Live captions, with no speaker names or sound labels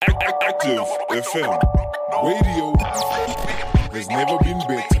Active FM. Radio has never been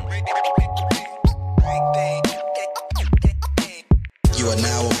better. You are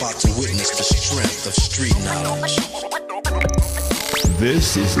now about to witness the strength of street knowledge.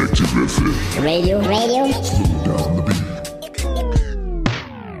 This is Active FM. Radio. Slow down the beat.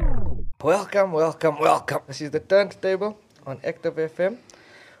 Welcome. This is the Turntable on Active FM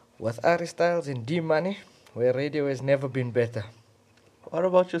with Ari Styles and D Money, where radio has never been better. What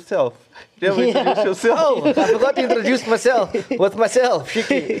about yourself? You never introduce yourself. Oh, I forgot to introduce myself with myself,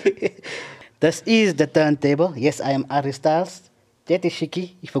 Shiki. This is the Turntable. Yes, I am Ari Styles. That is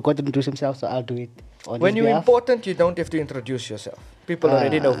Shiki. He forgot to introduce himself, so I'll do it on When his you're behalf. important, you don't have to introduce yourself. People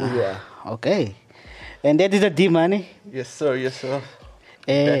already know who you are. Okay. And that is the D Money. Yes, sir.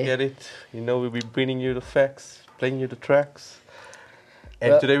 Back at it. You know, we'll be bringing you the facts, playing you the tracks.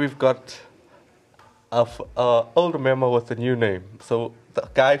 And today we've got an older member with a new name. So the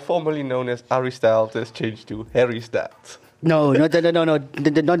guy formerly known as Ari Styles has changed to Harry Styles. No.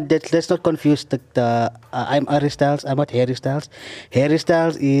 Let's not confuse I'm Ari Styles. I'm not Harry Styles. Harry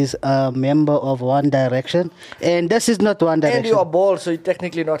Styles is a member of One Direction, and this is not One Direction. And you are bald, so you're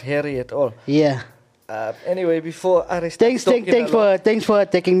technically not hairy at all. Yeah. Anyway, before Ari starts Thanks for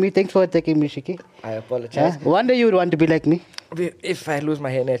attacking me. Thanks for attacking me, Shiki. I apologize. One day you would want to be like me. If I lose my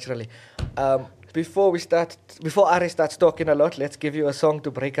hair naturally. Before Ari starts talking a lot, let's give you a song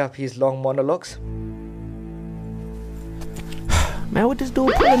to break up his long monologues. Man, what this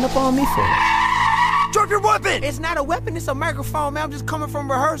dude pulling up on me for? Drop your weapon! It's not a weapon, it's a microphone, man. I'm just coming from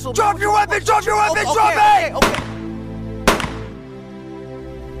rehearsal. Drop your weapon! Drop your weapon! Okay, Drop it! okay.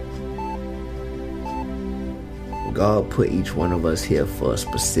 God put each one of us here for a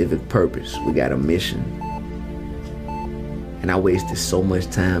specific purpose. We got a mission. And I wasted so much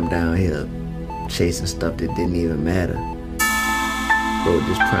time down here chasing stuff that didn't even matter. Bro,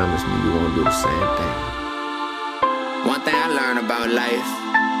 just promise me you won't do the same thing. One thing I learned about life,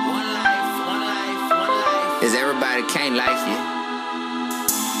 is everybody can't like you.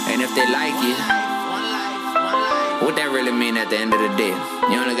 And if they like you, what that really mean at the end of the day?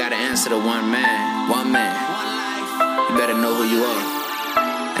 You only gotta answer to one man. You better know who you are.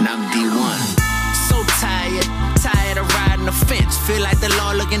 And I'm D1. So tired of riding the fence. Feel like the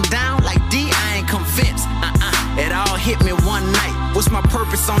law looking down, like D, I ain't convinced. It all hit me one night. What's my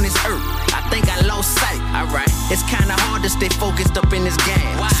purpose on this earth? I think I lost sight. Alright, it's kinda hard to stay focused up in this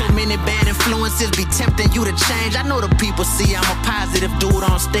game. So many bad influences be tempting you to change. I know the people see I'm a positive dude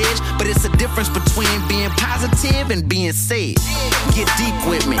on stage, but it's a difference between being positive and being safe. Get deep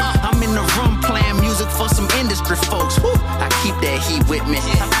with me. I'm in the room playing music for some industry folks. Woo, I keep that heat with me.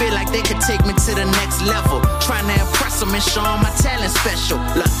 I feel like they could take me to the next level. Trying to impress them and show them my talent special.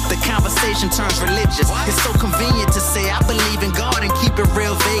 Look, the conversation turns religious. It's so convenient to say I believe in God and keep it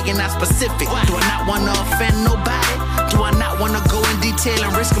real vague and not specific. Do I not want to offend nobody? Do I not want to go in detail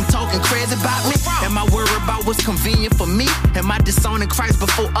and risk them talking crazy about me? Am I worried about what's convenient for me? Am I disowning Christ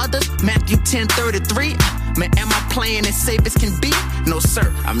before others? Matthew 10:33. Man, am I playing as safe as can be? No,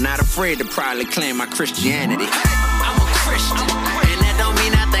 sir, I'm not afraid to proudly claim my Christianity. I'm a Christian, and that don't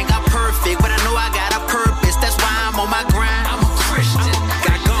mean I think I'm perfect, but I know I got a purpose. That's why I'm on my grind. I'm a Christian,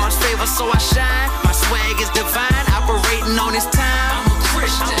 got God's favor, so I shine. My swag is divine, operating on His time. I'm a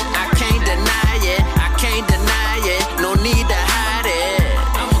Christian, I can't deny it. No need to hide it.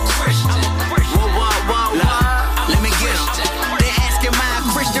 I'm a Christian. Whoa. Let me get 'em. They asking, am I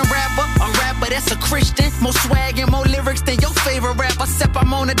a Christian rapper? A rapper that's a Christian. More swag and more lyrics than your favorite rapper. Except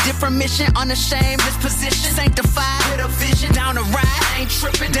I'm on a different mission. Unashamed, this position. Sanctified with a vision. Down the ride, I ain't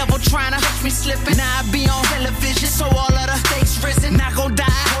tripping. Devil trying to catch me slipping. Now I be on television. So all of the stakes risen. Not gon'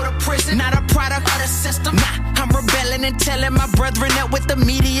 die, go to prison. Not a product of the system. Nah, I'm rebelling and telling my brethren that with the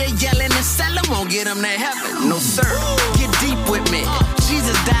media yelling and selling won't get them to heaven. No sir, get deep with me.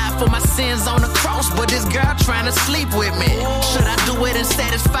 Jesus died for my sins on the cross, but this girl trying to sleep with me. Should I do it and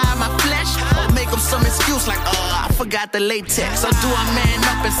satisfy my flesh, or make up some excuse like, I forgot the latex? Or do I man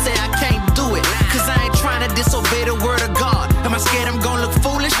up and say I can't do it? Cause I ain't trying to disobey the word of God. Am I scared I'm gonna look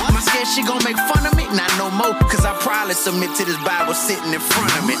foolish? Am I scared she gonna make fun of me? Not no more, cause I probably submit to this Bible sitting in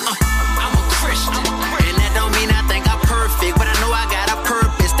front of me. I'm a Christian, and that don't mean I think I'm perfect, but I know I got a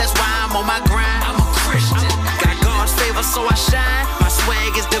purpose. That's why I'm on my grind. I'm a Christian, got God's favor, so I shine. My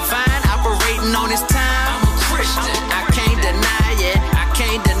swag is divine, operating on His time. I'm a Christian, I can't deny it.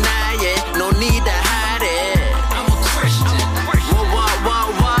 No need to hide it. I'm a Christian. Whoa.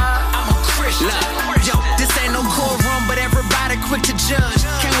 I'm a Christian. Look, yo, this ain't no courtroom, but everybody quick to judge.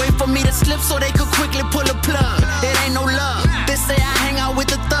 Can't wait for me to slip so they could quickly pull a plug. It ain't no love. They say I hang out with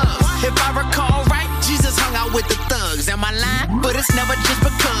the thugs. If I recall right, Jesus hung out with the thugs. Am I lying? But it's never just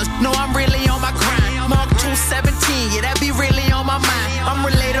because. No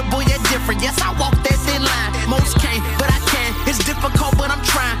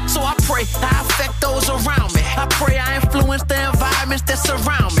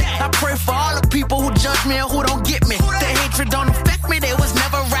surround me. I pray for all the people who judge me and who don't get me. Their hatred don't affect me, they was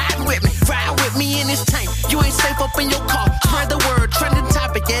never riding with me. Ride with me in this tank, you ain't safe up in your car. Spread the word, trending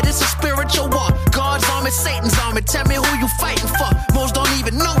topic, yeah, this a spiritual war. God's army, Satan's army, tell me who you fighting for. Most don't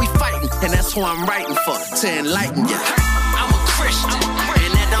even know we fighting, and that's who I'm writing for, to enlighten ya. I'm a Christian,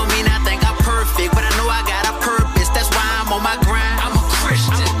 and that don't mean I think I'm perfect, but I know I got a purpose, that's why I'm on my grind. I'm a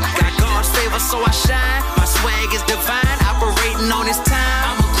Christian, got God's favor so I shine, my swag is divine, operating on his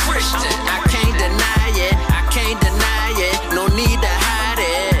time. I'm a Christian, I can't deny it, I can't deny it, no need to hide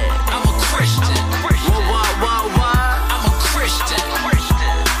it. I'm a Christian, what, I'm a Christian.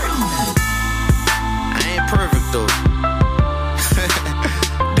 I ain't perfect though.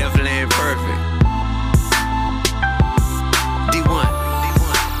 Definitely ain't perfect. D1.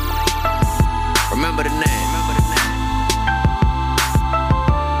 Remember the name.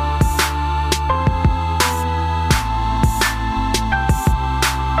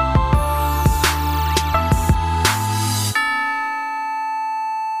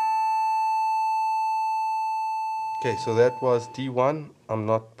 Okay, so that was D1. I'm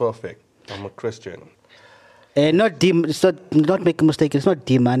not perfect. I'm a Christian. Not D. It's not make a mistake. It's not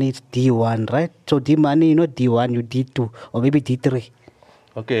D money. It's D1, right? So D money, you know D1, you D2, or maybe D3.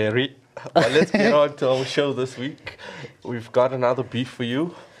 Okay, well, let's get on to our show this week. We've got another beef for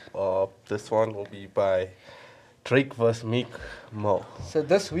you. This one will be by Drake vs. Meek Mill. So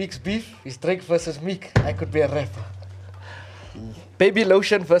this week's beef is Drake versus Meek. I could be a rapper. Baby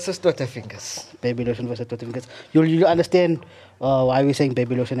lotion versus Twitter fingers. Baby lotion versus Twitter fingers. You'll understand why we're saying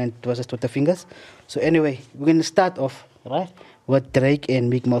baby lotion and versus Twitter fingers. So anyway, we're going to start off, right, with Drake and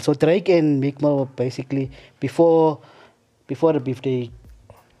Meek Mill. So Drake and Meek Mill were basically, before the beef, they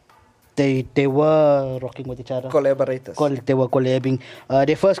were rocking with each other. Collaborators. They were collabing.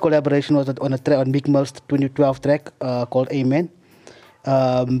 Their first collaboration was on Meek Mill's 2012 track called Amen.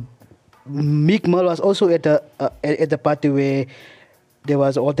 Meek Mill was also at the party where there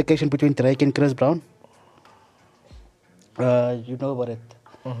was an altercation between Drake and Chris Brown. You know about it.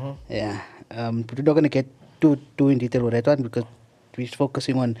 Mm-hmm. Yeah. But we're not going to get too in detail with that one because we're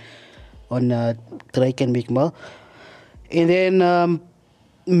focusing on Drake and Meek Mill. And then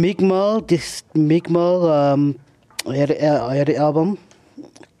Meek Mill had an album.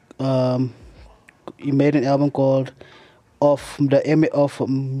 He made an album called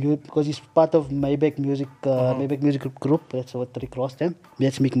because he's part of Maybach Music Group. That's what they crossed them.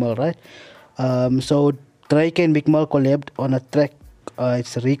 That's Meek Mill, right? So Drake and Meek Mill collabed on a track.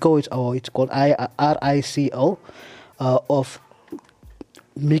 It's Rico. It's called RICO of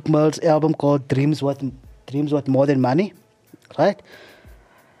Meek Mill's album called Dreams Worth More Than Money, right?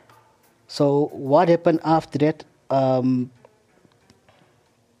 So what happened after that?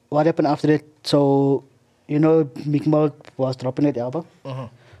 So you know, Meek Mill was dropping that album. Mm-hmm.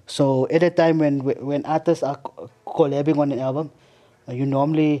 So at a time when artists are collabing on an album, you'll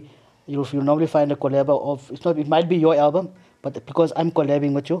normally find a collab of it might be your album, but because I'm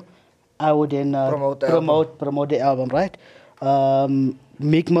collabing with you, I would then promote the album, right?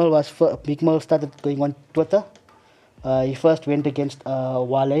 Meek Mill started going on Twitter. He first went against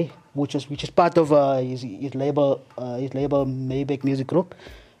Wale, which is part of his label Maybach Music Group.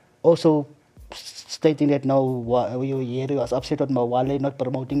 Also stating that he was upset with Wale not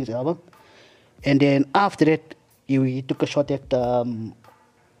promoting his album, and then after that he took a shot at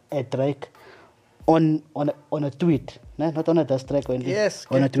Drake on a tweet, not on a diss track or anything. Yes,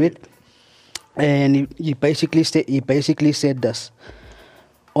 on a tweet, and he basically said this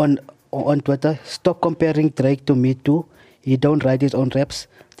on Twitter: "Stop comparing Drake to Me Too. He don't write his own raps.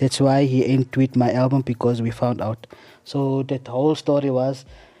 That's why he ain't tweet my album because we found out." So that whole story was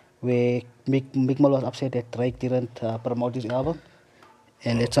where Meek Mill was upset that Drake didn't promote his album,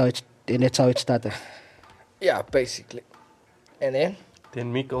 and that's how it started. Yeah, basically. And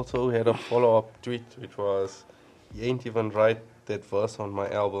then Meek also had a follow-up tweet, which was, "He ain't even write that verse on my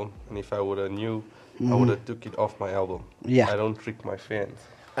album, and if I would have knew, I would have took it off my album. Yeah. I don't trick my fans."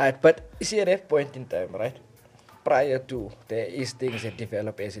 Alright, but you see at that point in time, right? Prior to, there is things that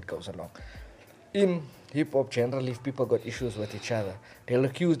develop as it goes along. In hip-hop generally, if people got issues with each other, they'll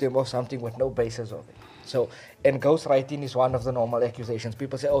accuse them of something with no basis of it. So, and ghostwriting is one of the normal accusations.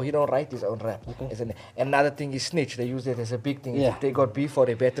 People say, oh, he don't write his own rap. Okay. Another thing is snitch. They use it as a big thing. Yeah. If they got beef or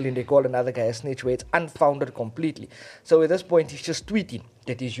they battling, they call another guy a snitch where it's unfounded completely. So at this point, he's just tweeting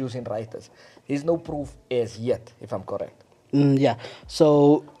that he's using writers. There's no proof as yet, if I'm correct. Yeah.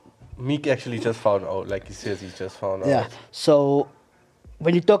 So Meek actually just found out, like he says, he just found out. yeah. So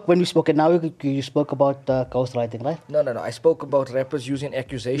when we spoke, and now you spoke about ghostwriting, right? No. I spoke about rappers using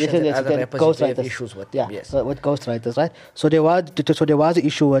accusations Yes, and other rappers if they have issues with them. Yes. With ghostwriters, right? So there was an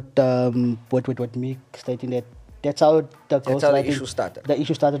issue with Meek stating that that's how the issue started. The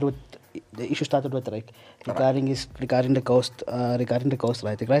issue started with Drake regarding the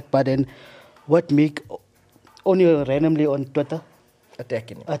ghostwriting, right? But then what Meek only randomly on Twitter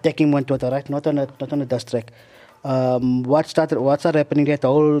attacking him on Twitter, right? Not on a diss track. What started happening? That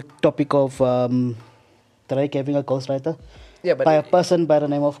whole topic of Drake having a ghostwriter, by a person by the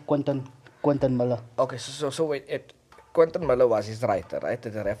name of Quentin Miller. Okay, so wait, Quentin Miller was his writer, right?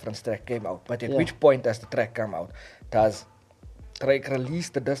 The reference track came out, but at which point does the track come out? Does Drake release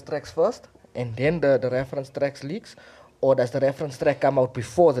the diss tracks first, and then the reference tracks leaks, or does the reference track come out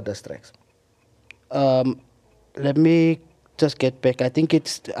before the diss tracks? Let me just get back. I think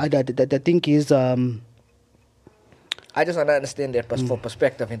it's the thing is I just want to understand that for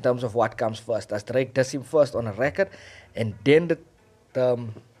perspective in terms of what comes first. Does Drake diss him first on a record, and then the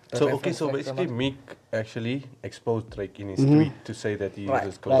So basically Meek actually exposed Drake in his tweet to say that he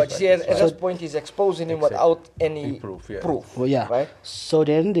uses ghostwriters. But see, at this point he's exposing him without any proof. Well, yeah. Right? So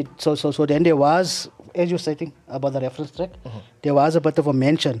then there was, as you're stating about the reference track, there was a bit of a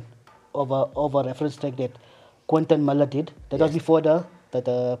mention of a reference track that Quentin Miller did. That was before the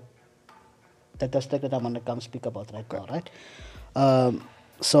track that I'm gonna come speak about right now, right?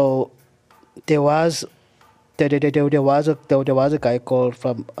 So there was a guy called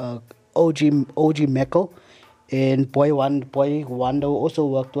from OG Mecco, and Boy Wonder also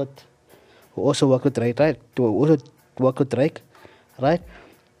worked with Drake, right? Right?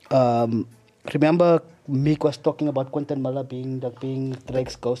 Remember Meek was talking about Quentin Miller being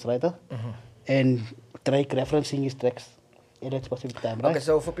Drake's ghostwriter, and Drake referencing his tracks at that specific time, right? Okay,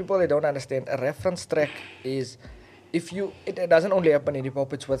 so for people that don't understand, a reference track is it doesn't only happen in hip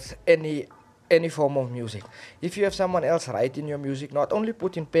hop, it's with any form of music. If you have someone else writing your music, not only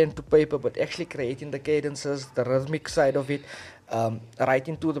putting pen to paper, but actually creating the cadences, the rhythmic side of it,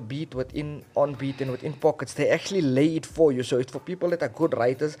 writing to the beat on beat and within pockets, they actually lay it for you. So it's for people that are good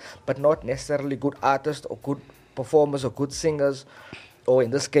writers, but not necessarily good artists or good performers or good singers, or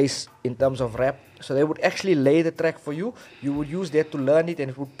in this case, in terms of rap. So they would actually lay the track for you. You would use that to learn it, and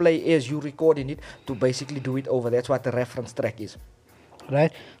it would play as you recording it to basically do it over. That's what the reference track is.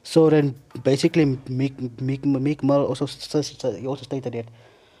 Right. So then, basically, Meek Mill also stated that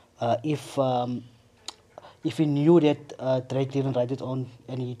if he knew that Drake didn't write it on,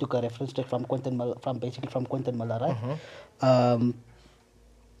 and he took a reference track from Quentin Miller, right?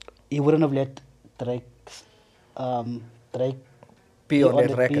 He wouldn't have let Drake be on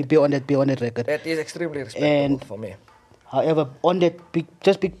that record. That is extremely respectable for me. However,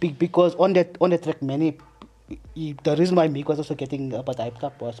 because on that track, the reason why Meek was also getting a bit hyped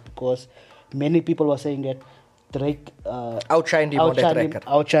up was because many people were saying that Drake outshined him on that record.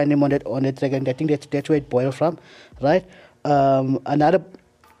 Outshined him on that track, and I think that's where it boiled from, right? Another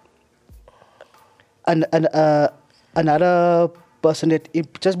person that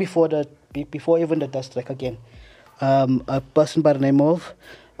just before even the dust track again, a person by the name of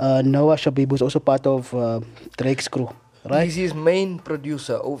Noah Shabib, who's also part of Drake's crew, right? He's his main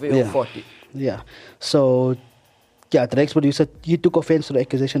producer, OVO 40. Yeah. So, Drake's producer, he took offense to the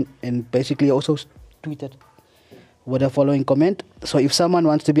accusation and basically also tweeted with the following comment. So, if someone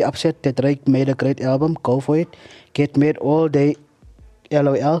wants to be upset that Drake made a great album, go for it. Get mad all day,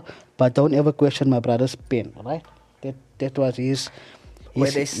 LOL, but don't ever question my brother's pen, right? That was his...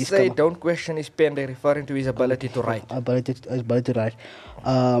 When they say don't question his pen, they're referring to his ability to write. Ability to write.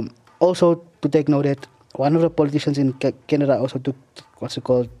 Also, to take note that one of the politicians in Canada also took, what's it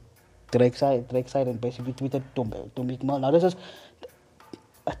called, Drake's side and basically tweeted to Meek Mill. Now, this is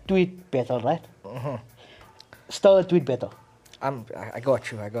a tweet battle, right? Still a tweet battle. I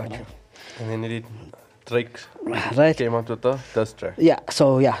got you. And then Drake came out with the dust track.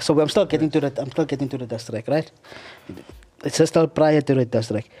 So I'm still getting to the dust track, right? It's still prior to the dust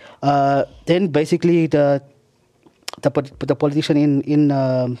track. Then basically the politician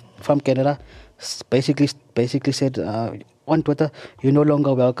in from Canada basically said on Twitter, "You're no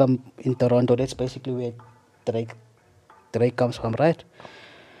longer welcome in Toronto." That's basically where Drake comes from, right?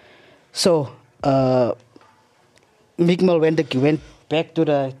 So Meek Mill went back to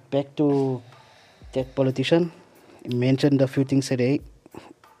that politician, mentioned a few things, said, "Hey,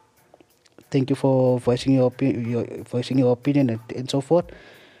 thank you for voicing your opinion and so forth."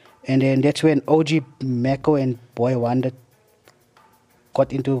 And then that's when OG Mecco and Boy Wonder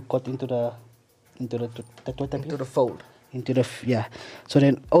got into the fold. So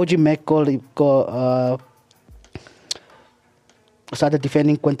then OG Mac started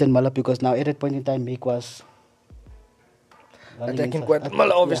defending Quentin Miller because now at that point in time, Meek was attacking Quentin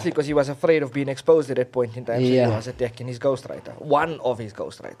Miller, obviously, because he was afraid of being exposed at that point in time. So he was attacking his ghostwriter, one of his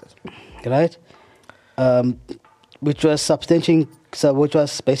ghostwriters. Right? Which was which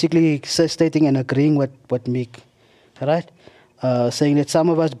was basically stating and agreeing with Meek, right? Saying that some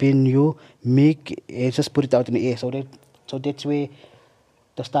of us being new, Meek just put it out in the air. So that's where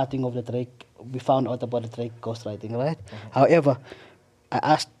the starting of the Drake, we found out about the Drake ghostwriting, right? However, I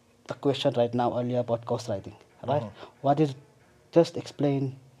asked the question right now earlier about ghostwriting, right? What is, just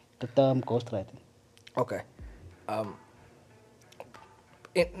explain the term ghostwriting. Okay.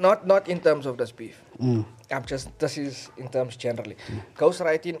 Not in terms of this beef. This is in terms generally.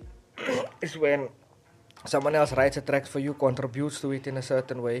 Ghostwriting is when someone else writes a track for you, contributes to it in a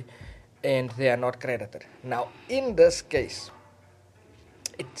certain way, and they are not credited. Now, in this case,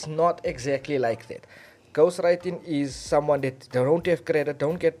 it's not exactly like that. Ghostwriting is someone that they don't have credit,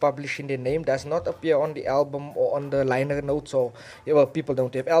 don't get published in their name, does not appear on the album or on the liner notes, or people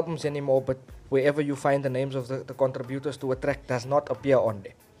don't have albums anymore, but wherever you find the names of the contributors to a track does not appear on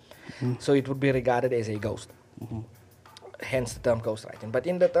there. So it would be regarded as a ghost. Hence the term ghostwriting. But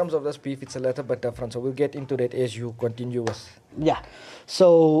in the terms of this beef, it's a little bit different. So we'll get into that as you continue with. Yeah.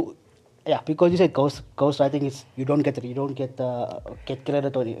 So because you said ghostwriting is you don't get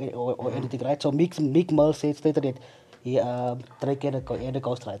credit or anything, right? So Meek Mill stated that he Drake had a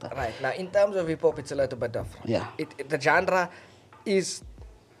ghostwriter. Right. Now in terms of hip hop, it's a little bit different. Yeah. The genre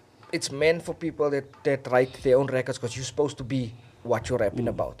it's meant for people that write their own records because you're supposed to be what you're rapping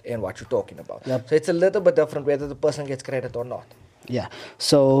about and what you're talking about. Yep. So it's a little bit different whether the person gets credit or not. Yeah.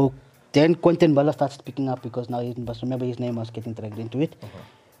 So then Quentin Miller starts speaking up because now he must remember his name was getting dragged into it.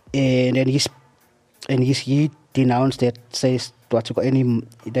 And then he denounced that, says that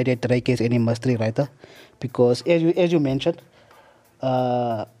Drake is any mystery writer because as you mentioned,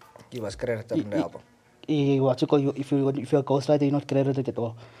 he was credited in the album. If you're a ghostwriter, you're not credited at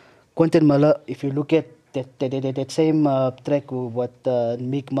all. Quentin Miller, if you look at that same track with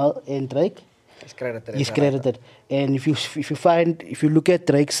Meek Mill and Drake, he's credited. And if you look at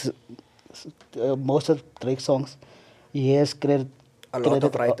Drake's most of Drake's songs, he has a lot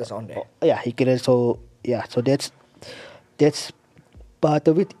of writers on there. He credited. So that's part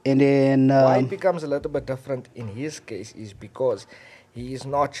of it. And then why it becomes a little bit different in his case is because he is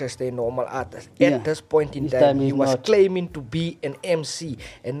not just a normal artist. At this point in time, he was claiming to be an MC.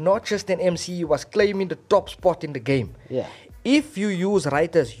 And not just an MC, he was claiming the top spot in the game. Yeah. If you use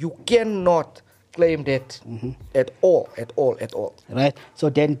writers, you cannot claim that at all. Right. So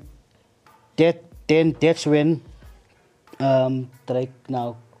then that's when Drake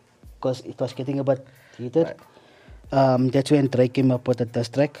now, because it was getting a bit heated, that's when Drake came up with a diss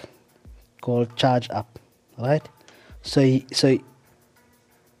track called Charge Up. Right. So he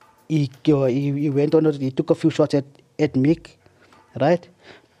went on, he took a few shots at Meek, right?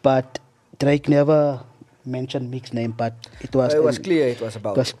 But Drake never mentioned Meek's name, but it was clear it was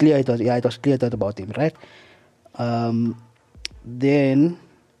about him. It was clear it was about him, right? Then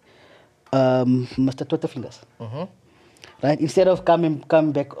Mr. Twitter Fingers, right? Instead of coming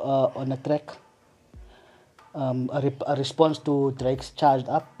back on a track, a response to Drake's Charged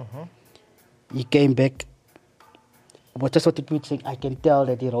Up, he came back. But just what the tweet saying, I can tell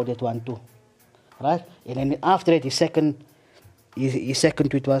that he wrote that one too, right? And then after that, his second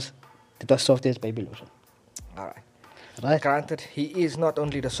tweet was, "It was soft as baby lotion." All right. Right. Granted, he is not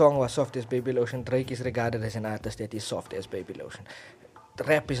only the song was soft as baby lotion. Drake is regarded as an artist that is soft as baby lotion. The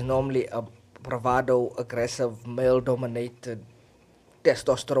rap is normally a bravado, aggressive, male-dominated,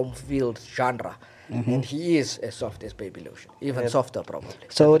 testosterone-filled genre. And he is as soft as baby lotion, even softer probably.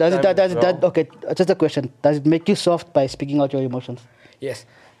 So does it okay? Just a question: does it make you soft by speaking out your emotions? Yes,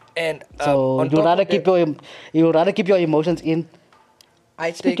 and so you rather keep your emotions in.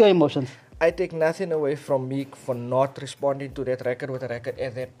 Speak your emotions. I take nothing away from Meek for not responding to that record with a record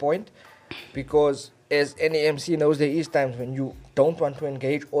at that point, because as any MC knows, there is times when you don't want to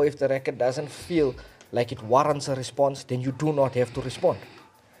engage, or if the record doesn't feel like it warrants a response, then you do not have to respond.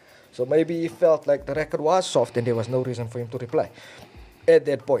 So maybe he felt like the record was soft and there was no reason for him to reply at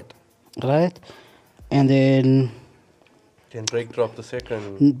that point. Right. And then Drake dropped the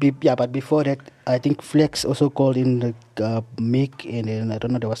second. But before that, I think Flex also called in the Meek, and then I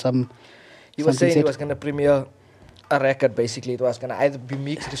don't know, there was some... He was saying he was going to premiere a record, basically. It was going to either be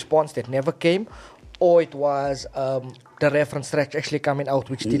Meek's response that never came, or it was the reference track actually coming out,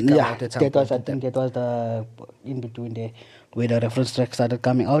 which did come out at some point. I think that was the in between there, where the reference track started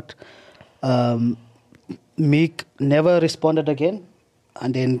coming out. Meek never responded again,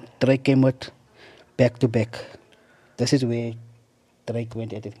 and then Drake came with back to back. This is where Drake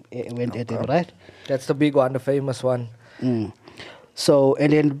went at him, right? That's the big one, the famous one. So,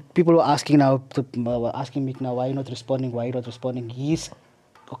 and then people were asking Meek now, why you not responding? Why you not responding?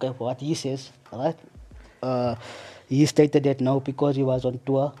 Okay, what he says, right? He stated that no, because he was on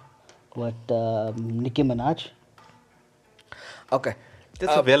tour with Nicki Minaj. Okay.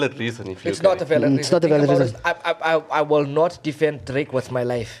 That's a valid reason if you It's not a valid reason. It's not a valid reason. I will not defend Drake with my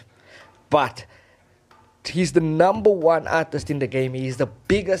life. But he's the number one artist in the game. He's the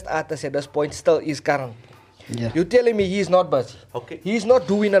biggest artist at this point, still is current. Yeah. You're telling me he's not busy. Okay. He's not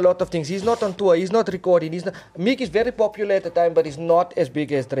doing a lot of things. He's not on tour. He's not recording. Meek is very popular at the time, but he's not as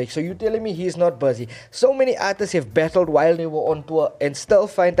big as Drake. So you're telling me he's not busy. So many artists have battled while they were on tour and still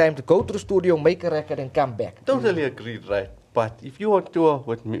find time to go to the studio, make a record, and come back. Totally agreed, right? But if you on tour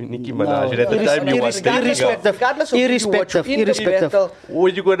with Nicki Minaj, No. and at the time you was Regardless of who you watch, in the irrespective. battle, were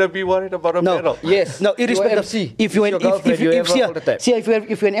you gonna be worried about a battle? yes. No, irrespective. MC. If you It's your girlfriend, you have her all the time.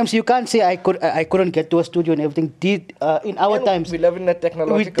 if you're an MC, you can't say I couldn't get to a studio and everything. In our And times, we live in a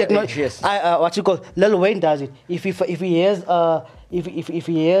technological age, yes. what you call Lil Wayne does it. If he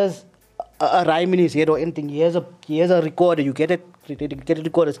hears a rhyme in his head or anything, he has a recorder. You get it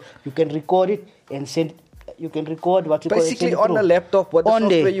recorders. You can record it and send. You can record what you Basically call it, on a laptop, what the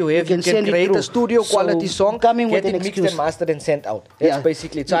software you have, you can send it create through. a studio quality So, song, coming get with it an mixed excuse. and mastered and sent out. That's Yeah.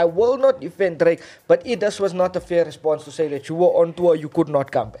 basically it. So I will not defend Drake, but this was not a fair response to say that you were on tour, you could not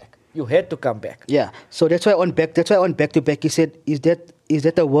come back. You had to come back. Yeah, so that's why on back to back he said, is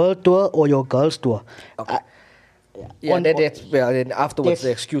that a world tour or your girls tour? Okay. Then afterwards Yes.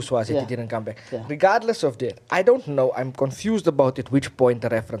 the excuse was that Yeah. he didn't come back. Yeah. Regardless of that, I don't know. I'm confused about at which point the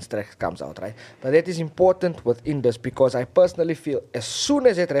reference track comes out, right? But that is important within this because I personally feel as soon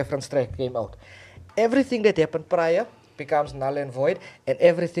as that reference track came out, everything that happened prior becomes null and void, and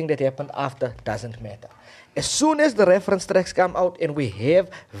everything that happened after doesn't matter. As soon as the reference tracks come out and we have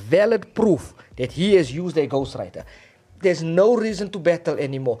valid proof that he has used a ghostwriter, there's no reason to battle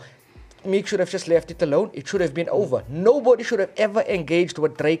anymore. Meek should have just left it alone. It should have been over. Nobody should have ever engaged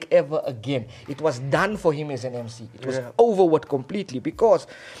with Drake ever again. It was done for him as an MC. It was over with completely because,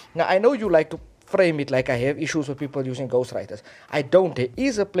 now I know you like to frame it like I have issues with people using ghostwriters. I don't. There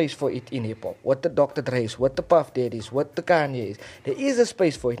is a place for it in hip-hop. What the Dr. Dre's, what the Puff Daddy's, what the Kanye's. There is a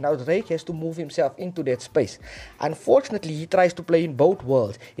space for it. Now Drake has to move himself into that space. Unfortunately, he tries to play in both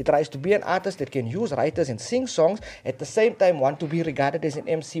worlds. He tries to be an artist that can use writers and sing songs, at the same time want to be regarded as an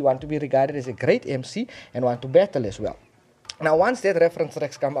MC, want to be regarded as a great MC, and want to battle as well. Now, once that reference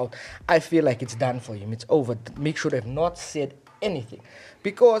tracks come out, I feel like it's done for him. It's over. Meek should have not said anything.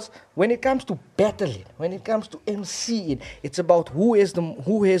 Because when it comes to battling, when it comes to MCing, it's about who has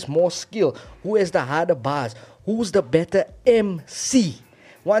more skill, who has the harder bars, who's the better MC.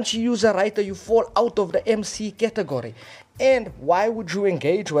 Once you use a writer, you fall out of the MC category. And why would you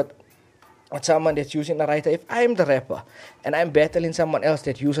engage with someone that's using a writer? If I'm the rapper and I'm battling someone else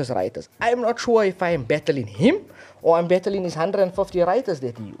that uses writers, I'm not sure if I am battling him or I'm battling his 150 writers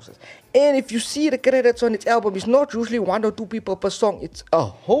that he uses. And if you see the credits on its album, it's not usually 1 or 2 people per song, it's a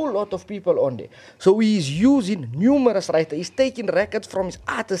whole lot of people on there. So he's using numerous writers. He's taking records from his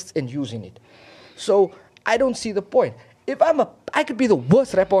artists and using it. So I don't see the point. If I could be the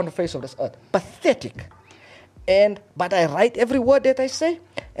worst rapper on the face of this earth. Pathetic. But I write every word that I say,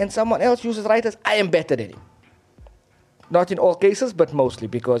 and someone else uses writers, I am better than him. Not in all cases, but mostly,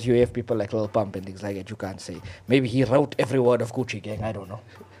 because you have people like Lil Pump and things like that you can't say. Maybe he wrote every word of Gucci Gang, I don't know.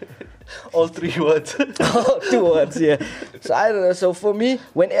 All 3 words. All 2 words, yeah. So I don't know. So for me,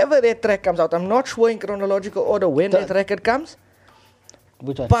 whenever that track comes out, I'm not sure in chronological order when that record comes.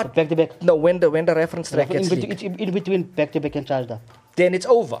 Which one? But Back to back? No, when the reference track gets leaked. It's in between back to back and charged up. Then it's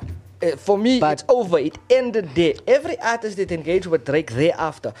over. For me, it's over. It ended there. Every artist that engaged with Drake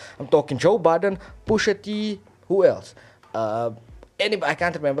thereafter, I'm talking Joe Budden, Pusha T, who else? I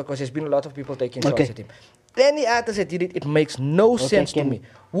can't remember because there's been a lot of people taking shots at him. Any artist that did it, it makes no sense to me.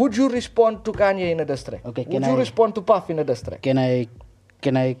 Would you respond to Kanye in a diss track? Would you respond to Puff in a diss track? Can I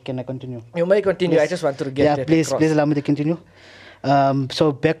continue? You may continue. Yes. I just want to get that please across. allow me to continue.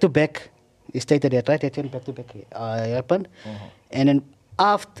 So back to back, he stated that, right? That's when back to back happened, and then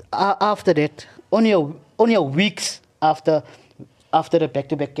after that, only a weeks after the back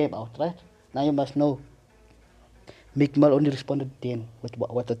to back came out, right? Now you must know, Meek Mill only responded then with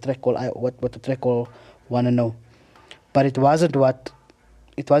what the track called Wanna Know, but it wasn't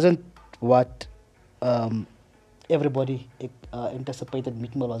what everybody anticipated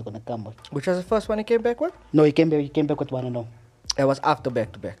Meek Mill was gonna come with. Which was the first one he came back with? No, he came back with Wanna Know. It was after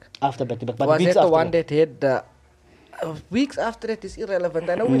back to back. After back to back, but Was weeks that the after one that had the weeks after that is irrelevant.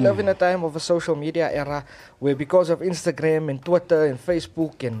 I know we live in a time of a social media era where because of Instagram and Twitter and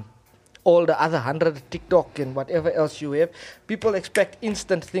Facebook and all the other 100 TikTok and whatever else you have, people expect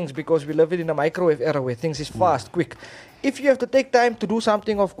instant things because we live in a microwave era where things is fast, quick. If you have to take time to do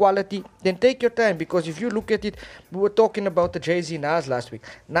something of quality, then take your time, because if you look at it, we were talking about the Jay-Z Nas last week.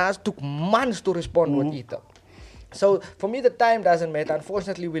 Nas took months to respond with Ether. So for me, the time doesn't matter.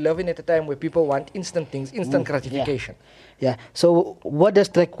 Unfortunately, we live in at a time where people want instant things, instant gratification. Yeah. So what does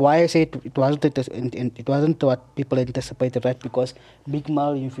track? Why I say it wasn't it wasn't what people anticipated, right? Because Meek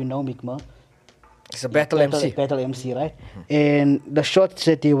Mill, if you know Meek Mill, it's a battle MC. Battle MC, right? And the shots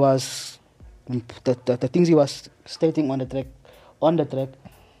that he was, the things he was stating on the track,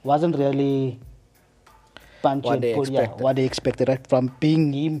 wasn't really punchy what they expected, right? From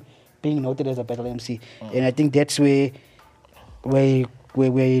being noted as a battle MC, and I think that's where he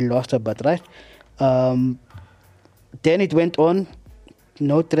lost a bit, right? Then it went on,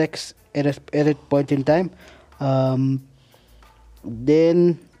 no tracks at a point in time.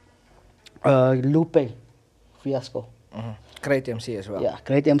 Then Lupe fiasco. Great MC as well. Yeah,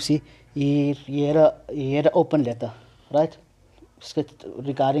 great MC. He had an open letter, right?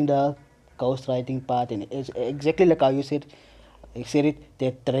 Regarding the ghostwriting part, and it's exactly like how you said it,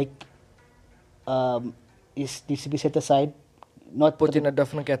 that Drake needs to be set aside, not put in a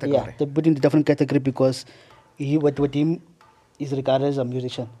different category. Yeah, to put in a different category, because he with him is regarded as a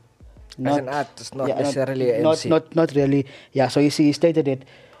musician, as an artist, not necessarily an MC. Not really. Yeah. So you see, he stated that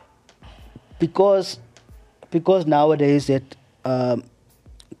because nowadays that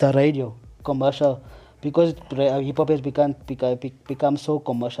the radio commercial, because hip hop has become so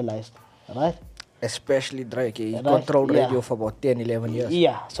commercialized, right? Especially Drake, he controlled radio for about 10, 11 years.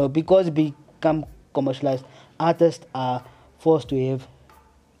 Yeah. So because it become commercialized, artists are forced to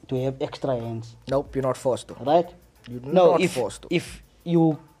have extra hands. Nope, you're not forced to. Right? You're not forced to. If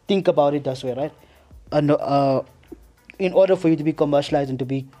you think about it that way, right? In order for you to be commercialized and to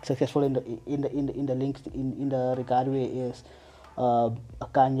be successful in the links in the regard where is a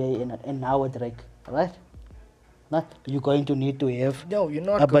Kanye and now a Drake, right? You're going to need to have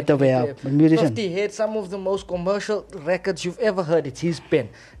a better way out. Musician. 50 had some of the most commercial records you've ever heard. It's his pen.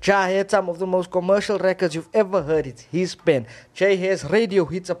 Ja had some of the most commercial records you've ever heard. It's his pen. Jay has radio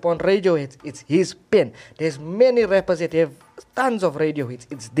hits upon radio hits. It's his pen. There's many rappers that have tons of radio hits.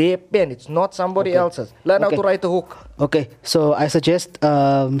 It's their pen. It's not somebody else's. Learn how to write a hook. Okay, so I suggest,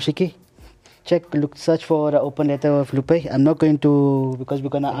 Shiki, search for the open letter of Lupe. I'm not going to, because we're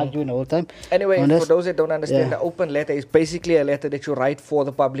going to argue the whole time. Anyway, for those that don't understand, the open letter is basically a letter that you write for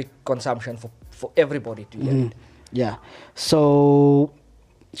the public consumption, for everybody to hear it. Yeah. So,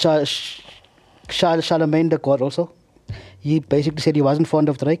 Charlemagne the God also, he basically said he wasn't fond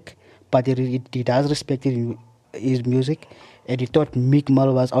of Drake, but he does respect his music, and he thought Meek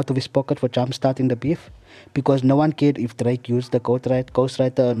Mill was out of his pocket for jump-starting the beef, because no one cared if Drake used the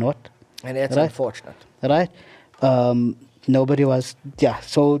ghostwriter or not. And that's unfortunate. Right? Nobody was... Yeah,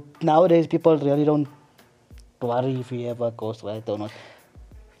 so nowadays people really don't worry if you have a ghostwriter or not.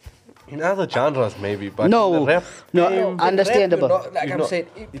 In other genres maybe, but no, in the rap... No, understandable. I'm saying,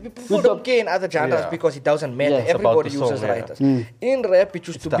 people don't care in other genres because it doesn't matter. Everybody uses writers. In rap, it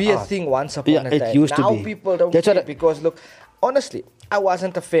used to be a thing once upon a time. It used now to be. People don't care because, look, honestly, I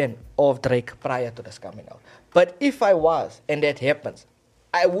wasn't a fan of Drake prior to this coming out. But if I was, and that happens,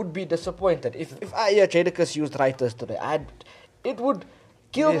 I would be disappointed. If I hear Jadakiss used writers today, it would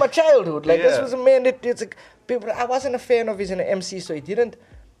kill my childhood. Like, this was a man that I wasn't a fan of his MC, so it didn't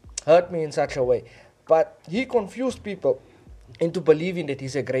hurt me in such a way. But he confused people into believing that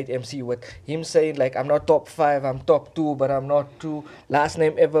he's a great MC with him saying, like, I'm not top 5, I'm top 2, but I'm not 2. Last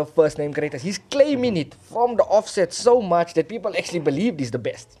name ever, first name greatest. He's claiming it from the offset so much that people actually believed he's the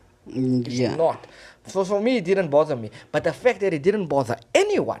best. He's not. So for me, it didn't bother me. But the fact that it didn't bother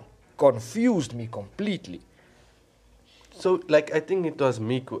anyone confused me completely. So, like, I think it was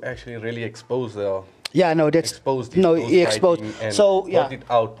Meek who actually really exposed he exposed. And so brought it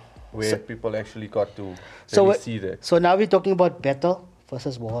out where people actually got to really see that. So now we're talking about battle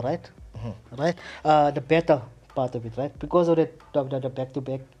versus war, right? Right? The battle part of it, right? Because of the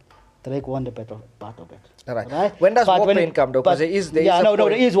back-to-back, Drake won the battle part of it. Right. When does war pain come though? Because there is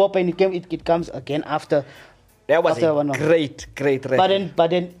there is war pain. It comes again after. That was a great record. But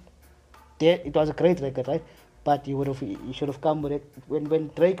then it was a great record, right? But you should have come with it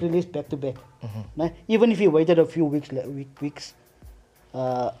when Drake released back to back. Right? Even if he waited a few weeks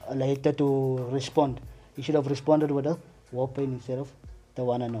later to respond, he should have responded with a war pain instead of the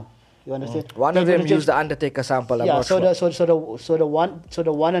Wanna Know. You understand? One of them used the Undertaker sample. So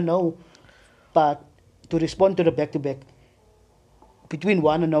the Wanna Know part to respond to the back-to-back between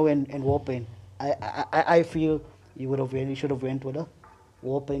Wanna Know and Warpaint, I feel you should have went with a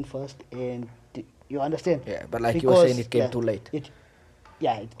Warpaint first, and you understand? Yeah, but like you were saying, it came too late.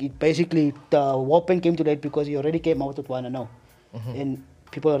 It basically the Warpaint came too late because he already came out with Wanna Know, and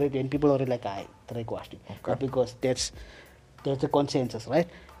people already like Drake washed it. Okay. Because that's the consensus, right?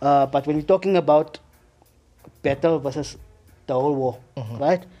 But when we're talking about battle versus the whole war,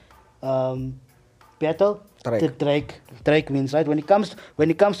 right? Battle, Drake wins, right? When it comes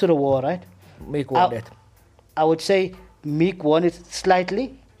to the war, right? Meek won it. I would say Meek won it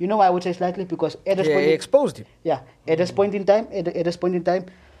slightly. You know why I would say slightly? Because at this point, he exposed him. Yeah, at this point in time,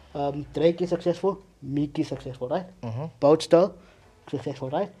 Drake is successful, Meek is successful, right? Both still successful,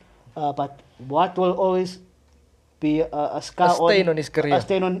 right? But what will always be a stain on his career. A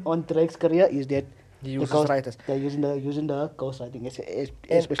stain on Drake's career is that he uses writers. They're using the ghostwriting,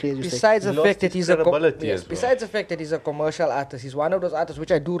 especially as you besides say. the fact that he's credibility besides the fact that he's a commercial artist, he's one of those artists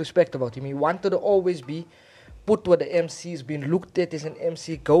which I do respect about him. He wanted to always be put with the MCs, being looked at as an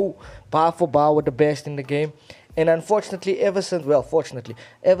MC, go bar for bar with the best in the game. And unfortunately, ever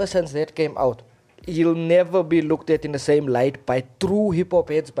since that came out, he'll never be looked at in the same light by true hip-hop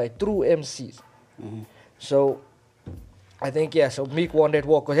heads, by true MCs. So, I think, so Meek won that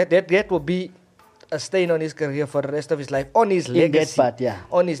war, because that will be a stain on his career for the rest of his life, on his legacy. In that part, yeah.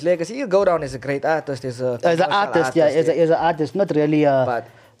 On his legacy. He'll go down as a great artist, as an artist, as an artist, not really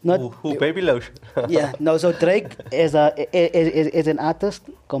but who Baby Lotion. Yeah, no, so Drake as an artist,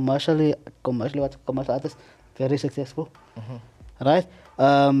 commercial artist, very successful. Right?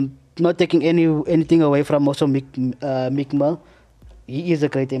 Not taking anything away from also Meek Mill. He is a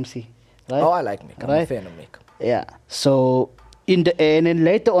great MC. Right? Oh, I like Meek. I'm a fan of Meek. Yeah. So and then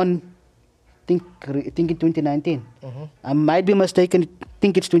later on, think in 2019. I might be mistaken. I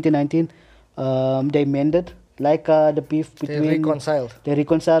think it's 2019. They mended, like the beef between. They reconciled,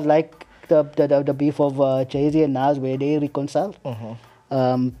 like the beef of Jay-Z and Nas, where they reconciled.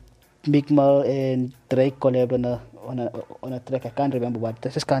 Meek Mill and Drake collabed on a track. I can't remember what. I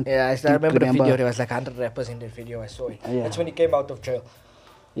just can't. Yeah, I remember the video. There was like 100 rappers in that video. I saw it. Yeah. That's when he came out of jail.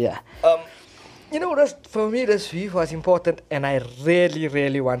 Yeah. You know, for me, this beef was important, and I really,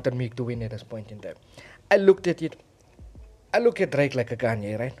 really wanted Meek to win at this point in time. I looked at it. I look at Drake like a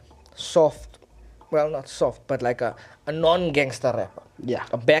Kanye, right? Soft. Well, not soft, but like a non-gangster rapper. Yeah.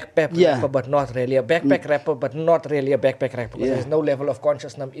 A backpack rapper, but not really. A backpack rapper, but not really a backpack rapper. Because there's no level of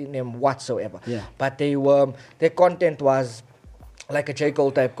consciousness in them whatsoever. Yeah. But their content was like a J.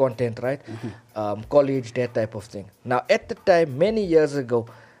 Cole type content, right? College, that type of thing. Now, at the time, many years ago,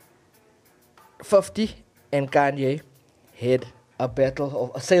 50 and Kanye had a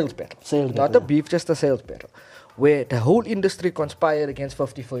sales battle. Not a beef, just a sales battle, where the whole industry conspired against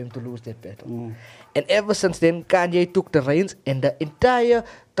 50 for him to lose that battle. And ever since then, Kanye took the reins, and the entire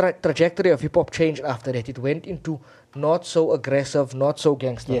trajectory of hip-hop changed after that. It went into not so aggressive, not so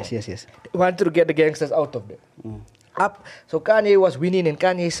gangster. Yes. They wanted to get the gangsters out of there. So Kanye was winning, and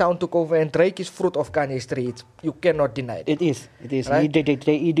Kanye's sound took over, and Drake is fruit of Kanye's tree. You cannot deny it. It is. Right?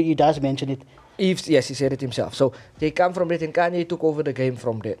 He does mention it. Yes, he said it himself. So they come from it, and Kanye took over the game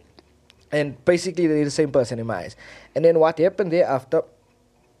from there. And basically, they're the same person in my eyes. And then what happened thereafter,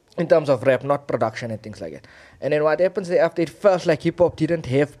 in terms of rap, not production and things like that. And then what happens thereafter, it felt like hip-hop didn't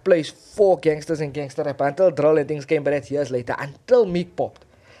have place for gangsters and gangster rap until drill and things came, but that's years later, until Meek popped.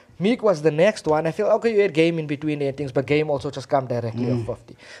 Meek was the next one. I feel, okay, you had Game in between there and things, but Game also just come directly off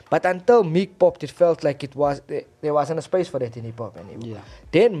 50. But until Meek popped, it felt like there wasn't a space for that in hip-hop anymore. Yeah.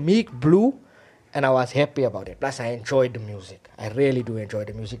 Then Meek blew, and I was happy about it. Plus, I enjoyed the music. I really do enjoy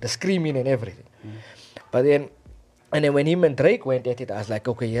the music, the screaming and everything. But then when him and Drake went at it, I was like,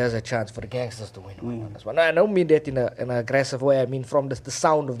 okay, here's a chance for the gangsters to win on this one. No, I don't mean that in an aggressive way. I mean from the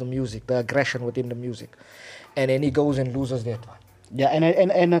sound of the music, the aggression within the music. And then he goes and loses that one. Yeah,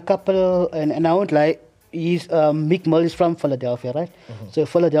 and a couple, and I won't lie, Meek Mill is from Philadelphia, right? So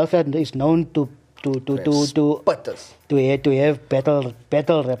Philadelphia is known to have battle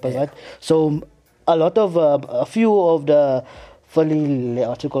rappers, right? So a few of the Philly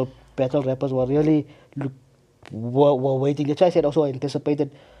battle rappers were really were waiting. That's why I said also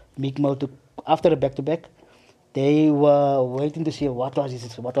anticipated Meek Mill to, after the back-to-back, they were waiting to see what was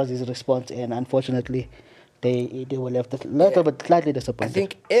his response, and unfortunately they were left a little bit slightly disappointed. I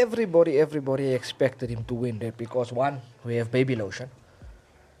think everybody expected him to win that because one, we have Baby Lotion,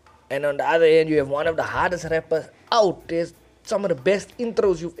 and on the other hand, you have one of the hardest rappers out. There's some of the best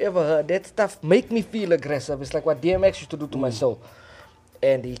intros you've ever heard. That stuff make me feel aggressive. It's like what DMX used to do to my soul.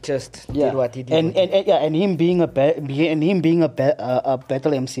 and he just did what he did. And him being a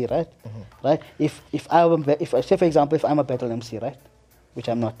battle MC, right? Right. If say for example, if I'm a battle MC, right, which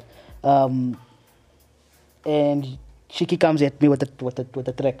I'm not, and Shiki comes at me with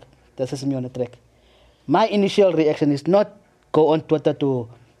the track, this is me on the track. My initial reaction is not go on Twitter to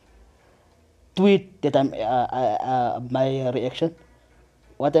tweet that I'm my reaction.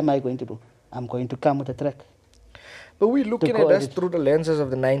 What am I going to do? I'm going to come with a track. But we're looking at us through the lenses of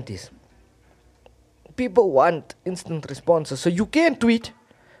the 90s. People want instant responses. So you can tweet,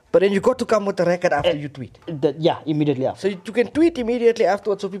 but then you got to come with a record after you tweet. Immediately after. So you can tweet immediately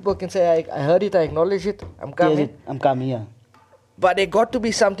afterwards so people can say, I heard it, I acknowledge it, I'm coming. Yes, I'm coming, yeah. But there got to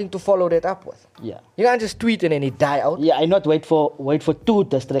be something to follow that up with. Yeah. You can't just tweet and then it die out. Yeah, I not wait for 2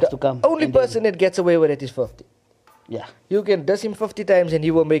 diss tracks to come. Only person that gets away with it is 50. Yeah. You can diss him 50 times and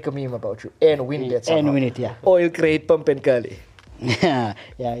he will make a meme about you and win that somehow. And win it, yeah. Or he'll create Pump and Curly. Yeah,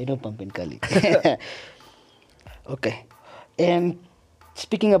 Pump and Curly. Okay. And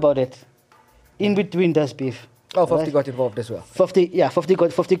speaking about it, in between this beef. Oh, 50 got involved as well. 50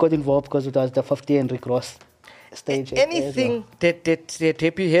 got involved because it was the 50 and Rick Ross stage. Anything that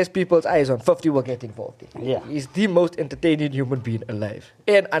has people's eyes on, 50 will get involved in. Yeah. He's the most entertaining human being alive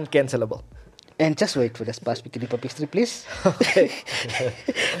and uncancelable. And just wait for the Sparse Bikini Pop history, please. Okay.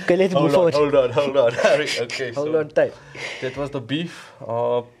 Okay, let's move forward. Hold on. Okay, hold on tight. That was the beef.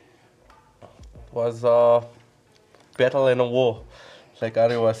 Was battle and a war, like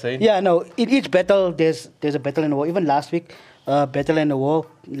Ari was saying. Yeah, no. In each battle, there's a battle and a war. Even last week, battle and a war.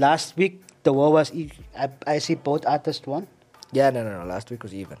 Last week, the war was. I see both artists won. Yeah, no. Last week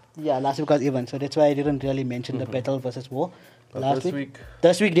was even. Yeah, last week was even. So that's why I didn't really mention the battle versus war. But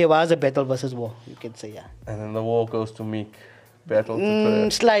this week there was a battle versus war. You can say, yeah. And then the war goes to Meek. Battle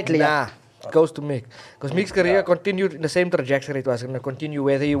to slightly. Nah. It goes to Meek. Because Meek's career continued in the same trajectory it was going to continue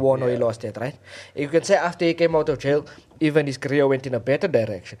whether he won or he lost it, right? You can say after he came out of jail, even his career went in a better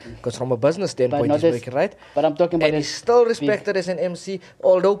direction. Because from a business standpoint, he's making right. But I'm talking about... And he's still respected as an MC,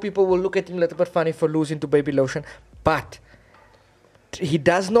 although people will look at him a little bit funny for losing to Baby Lotion. But he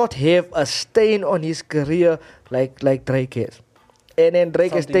does not have a stain on his career like Drake has. And then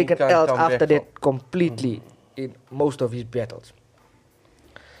Drake has taken L's after that completely in most of his battles.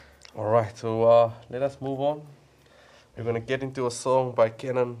 Alright, so let us move on. We're going to get into a song by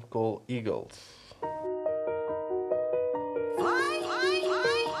Cannon called Eagles.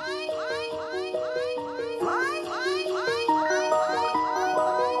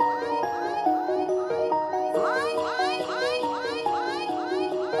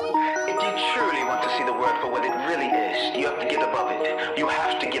 You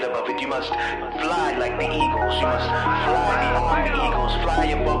have to get above it. You must fly like the eagles. You must fly beyond the eagles. Fly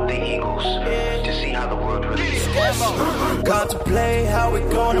above the eagles to see how the world really is. Contemplate how we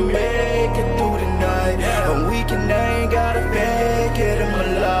gonna make it through the night. And we ain't gotta make it in my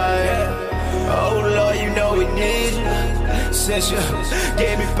life. Oh Lord, you know we need you. Since you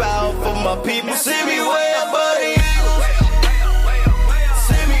gave me power for my people, see me way above the eagles.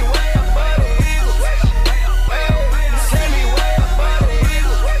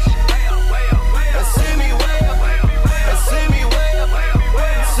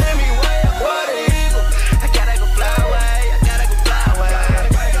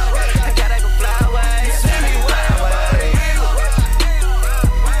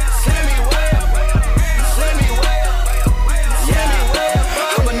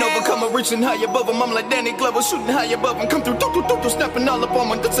 Reaching high above him, I'm like Danny Glover, shooting high above him. Come through, snapping all up on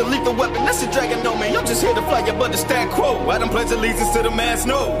me. That's a lethal weapon, that's a dragon on me. I'm just here to fly above the stat quo. I done pledge allegiance to the mass,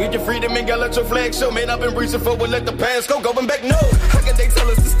 no. Get your freedom and gotta let your flag show. Man, I've been reaching forward, let the past go. Going back, no. How can they tell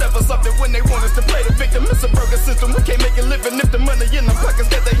us to step or something when they want us to play the victim? It's a broken system, we can't make it living if the money in the pockets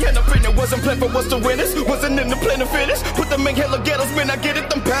that they end up in. It wasn't planned for us to win this, wasn't in the plan to finish. Put them in hella ghettos, man, I get it.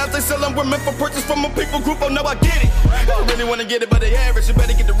 Them pounds they sell them were meant for purchase from a people group, oh no, I get it. You really wanna get it, but they average, you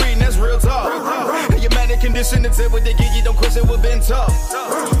better get the reading, that's real talk. Your manic condition, it's what they give you, don't question what been taught.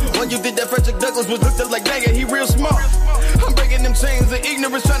 When you did that, Frederick Douglass was looked up like, dang it, he real smart. I'm breaking them chains of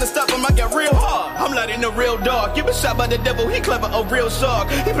ignorance, trying to stop him, I got real hard. I'm not in the real dark, you been shot by the devil, he clever, a real shark.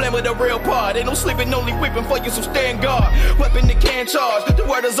 He playing with a real part, ain't no sleeping, only weeping for you, so stand guard. Weapon that can't charge, the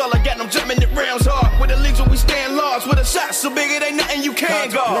word is all I got, I'm jamming it rounds hard. With a legion, we stand large, with a shot so big it ain't nothing you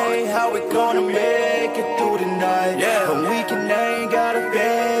can't guard. Play how we gonna make it through the night. Yeah. And we ain't gotta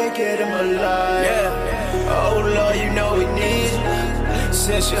make it in my life. Yeah. Oh Lord, you know we need you.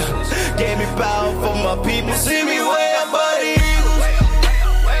 Since you gave me power for my people, see me way above the eagles.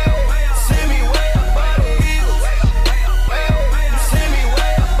 See me way above the eagles. See me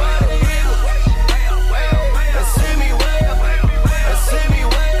way above the eagles. See me way above. See me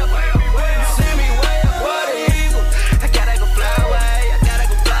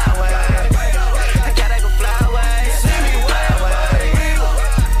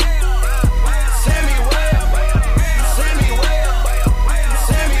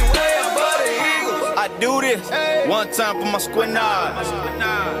One time for my squint eyes.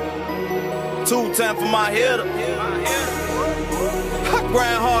 Two time for my hitter. I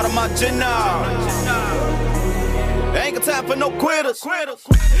grind hard on my gin. Ain't got time for no quitters.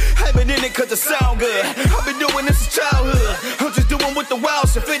 I've been in it cause it sound good. I've been doing this since childhood. I'm just doing with the wild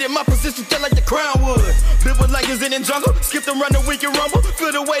shit. Fit in my position just like the crown would. Live with like it's in the jungle. Skip and run the weekend rumble.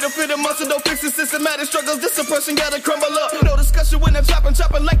 Feel the weight, feel the muscle. Don't fix the systematic struggles. This suppression gotta crumble up. No discussion when I'm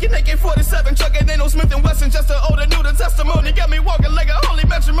chopping like an AK-47. Trucking ain't no Smith & Wesson. Just an older, new testimony. Got me walking like a holy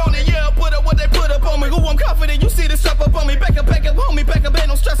matrimony. Yeah, I put up what they put up on me. Who I'm confident you see this strap up on me. Back up, homie. Back up, ain't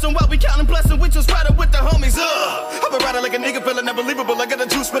no stressing while we counting blessing. We just riding with the homies. I've been riding like a nigga, feeling unbelievable. I got the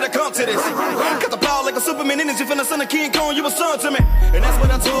juice, but I come to this. Got the power like a Superman energy from the son of King Kong. You a son to me, and that's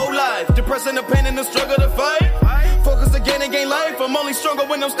what I told life. Depressing the pain and the struggle to fight. Focus again and gain life. I'm only stronger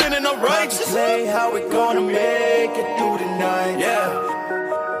when I'm standing upright. Just play how we gonna make it through the night. Yeah.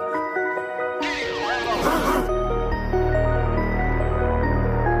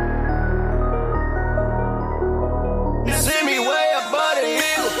 See me way above the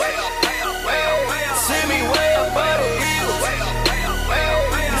hill. See me way above the hill.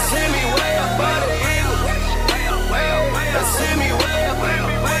 See me way above the hill. See me way above.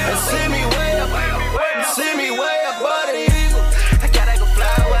 See me way above. See me way above the hill. I gotta go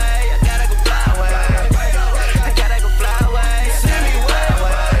fly away. I gotta go fly away. I gotta go fly away. See me way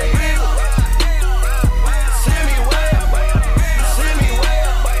above the hill. See me way above. See me way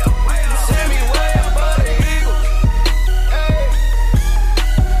above. See me way above the hill.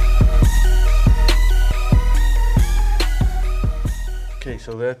 Okay,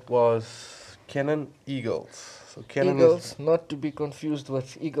 so that was Cannon Eagles. So Cannon Eagles, not to be confused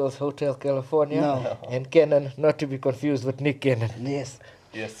with Eagles Hotel California. No. And Cannon, not to be confused with Nick Cannon. Yes.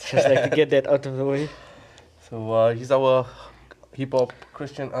 Yes. Just like to get that out of the way. So he's our hip hop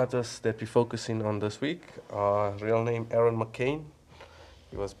Christian artist that we're focusing on this week. Real name Aaron McCain.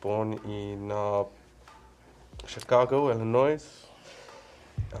 He was born in Chicago, Illinois.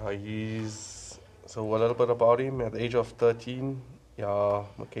 So a little bit about him. At the age of 13,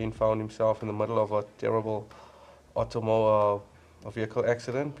 McCain found himself in the middle of a terrible vehicle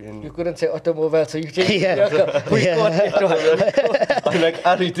accident. You couldn't say automobile, so you changed Yeah. vehicle. We got it. I'm like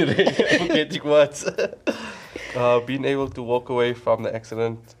Ari today, forgetting words. Being able to walk away from the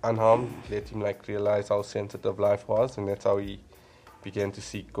accident unharmed let him realize how sensitive life was, and that's how he began to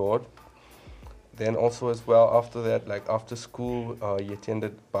seek God. Then also as well after that, after school, he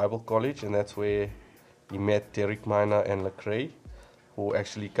attended Bible college, and that's where he met Derek Minor and Lecrae, who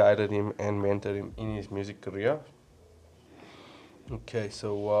actually guided him and mentored him in his music career. Okay,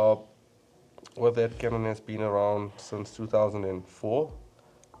 so with that, Cannon has been around since 2004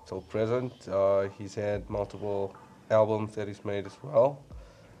 till present. He's had multiple albums that he's made as well.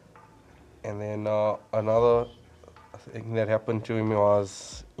 And then another thing that happened to him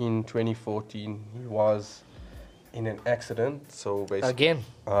was in 2014, he was in an accident. So basically, Again?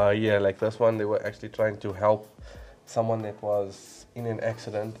 this one, they were actually trying to help someone that was in an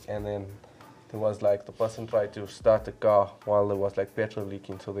accident, and then there was the person tried to start the car while there was petrol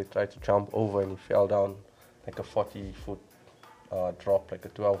leaking, so they tried to jump over and he fell down a 40-foot drop, a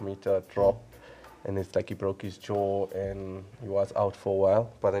 12-meter drop, and it's he broke his jaw and he was out for a while,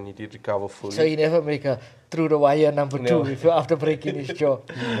 but then he did recover fully. So you never make a through the wire number 2 if you're after breaking his jaw.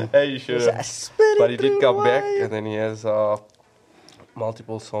 Hey, you should have. But he did come back, and then he has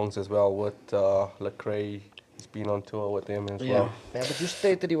multiple songs as well with Lecrae. He's been on tour with them as well. Yeah, but you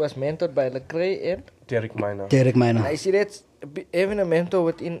stated he was mentored by Lecrae and Derek Minor. I see that's having a mentor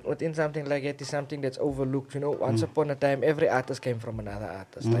within something like that is something that's overlooked. Once upon a time, every artist came from another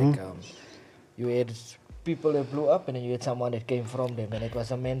artist. You had people that blew up, and then you had someone that came from them, and it was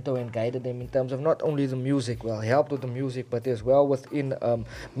a mentor and guided them in terms of not only the music, helped with the music, but as well within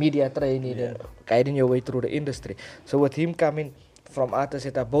media training and guiding your way through the industry. So with him coming from artists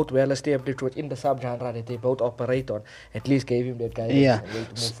that are both well established within the subgenre that they both operate on, at least gave him that guidance and way to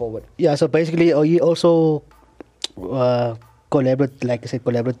move forward. Yeah, so basically he also collaborated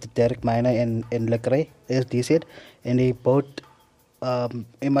with Derek Minor and Lecrae, as they said, and they both,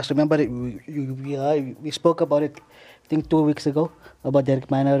 you must remember that we spoke about it, I think 2 weeks ago, about Derek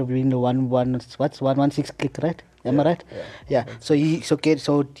Minor being the 116 click, right? Am I right? Yeah. So he's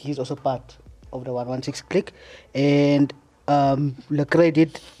also part of the 116 click, and Lecrae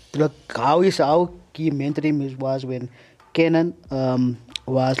did how he mentored him was when Cannon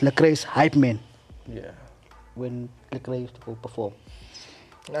was Lecrae's hype man. Yeah. When Lecrae used to go perform.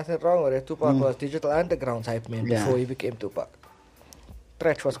 Nothing wrong with it. Tupac was Digital Underground's hype man before he became Tupac.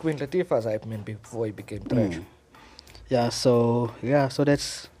 Tretch was Queen Latifah's hype man before he became Tretch. So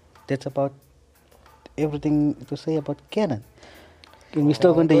that's about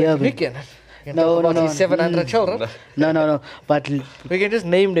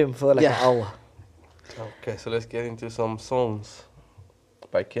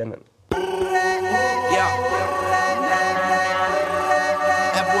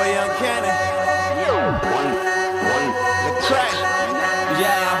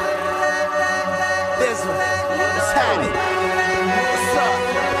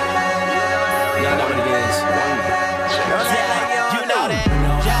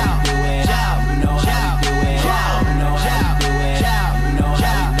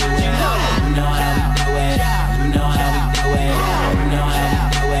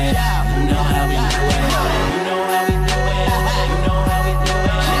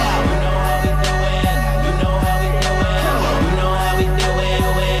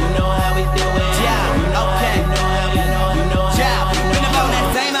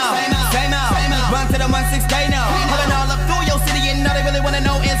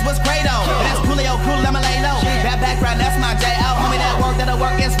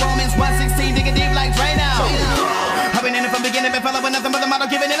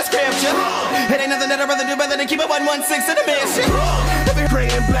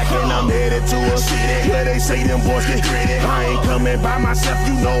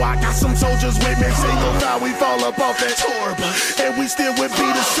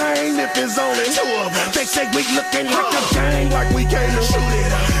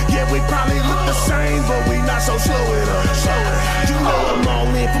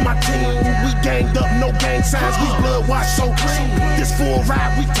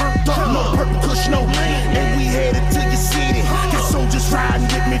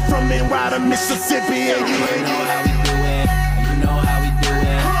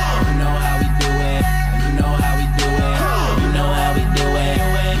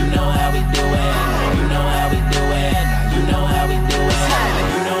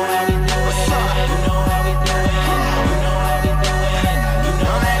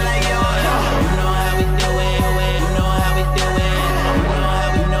Don't act like you don't know. You know how we do it. You know how we do it.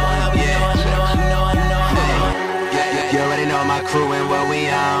 You know how we do it. You already know my crew and what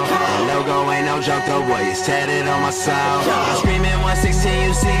we on. The logo ain't no joke though, boy, it's tatted on my soul. I'm screaming 116,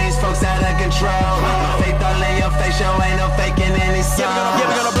 you see these folks out of control. My faith all in your face, yo, ain't no faking any song. Yeah,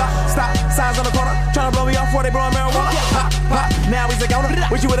 we gonna block, stop, signs on the corner. Tryna blow me off before they blowin' marijuana. Pop, pop, now he's a goner.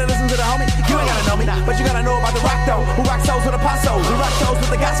 Wish you would've listened to the homie. You ain't gotta know me, but you gotta know about the rock though. Who rock souls with apostles, who rock shows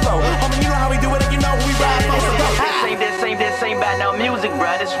with the gospel. Homie, you know how we do it and you know who we ride for. This ain't about no music,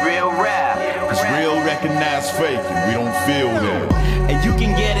 bruh. This real rap. It's real, recognize fake, and we don't feel that. And you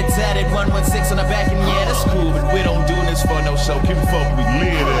can get it tatted 116 on the back, and yeah, that's cool. But we don't do this for no show. Give a fuck, we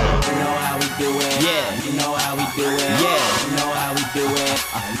live that. You know how we do it. Yeah. You know how we do it. Yeah. You know how we do it.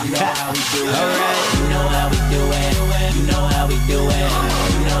 You know how we do it. Alright. You know how we do it. You know how we do it.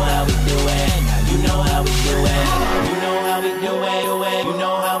 You know how we do it. You know how we do it. You know how we do it. You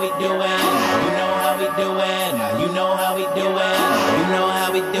know how we do it. You know how we do it. You know how we do it. You know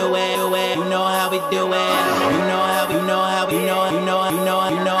how we do it. You know how we do it. You know how we know how we know. You know you know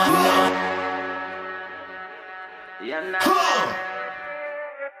you know you know.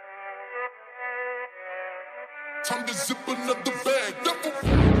 Time to zip another bag.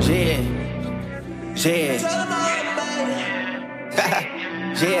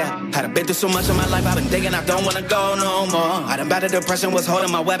 Yeah, I done been through so much in my life, I've been thinking I don't wanna go no more. I done battled depression, was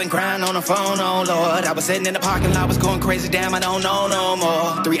holding my weapon, crying on the phone, oh Lord. I was sitting in the parking lot, was going crazy, damn, I don't know no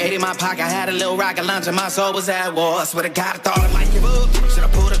more. 380 in my pocket, I had a little rocket launcher, my soul was at war. I swear to God, I thought I might give up. Should I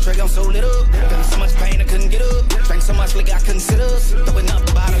pull the trigger, I'm so lit up. Feeling so much pain, I couldn't get up. Drank so much liquor, I couldn't sit up. Throwing up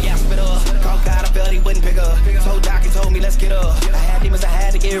the bottle, yeah, I spit up. Called God, I felt he wouldn't pick up. Told Doc, he told me, let's get up. I had demons I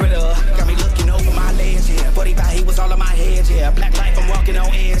had to get rid of. Got me looking over my legs, yeah. 45, he was all on my head, yeah. Black life, I'm walking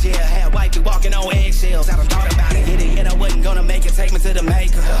on edge, yeah. Had white, be walking on eggshells. I done thought about it, hit it, yet I wasn't gonna make it. Take me to the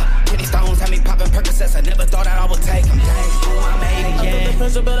maker. Kidney stones had me popping Percocets. I never thought I would take them. Dang, ooh, I made it, yeah. I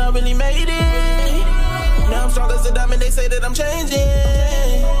put the but I really made it. Now I'm strong as a diamond, they say that I'm changing.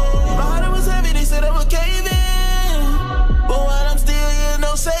 My heart was heavy, they said I would cave in. But while I'm still here,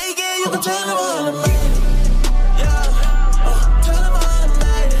 no shaking. You can tell them all I'm made.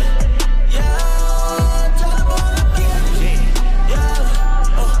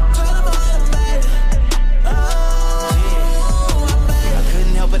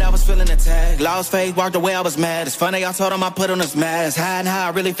 Feeling attacked, lost faith, walked away, I was mad. It's funny, I told him I put on this mask. Hiding how I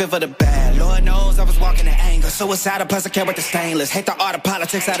really feel for the bad. Lord knows I was walking in anger. Suicidal, plus I care with the stainless. Hate the art of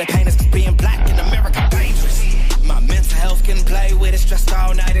politics, how they paint us. Being black in America dangerous. My mental health couldn't play with it. Stressed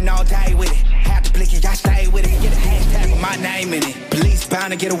all night and all day with it. Had to blick it, I stay with it. Get a hashtag with my name in it. Police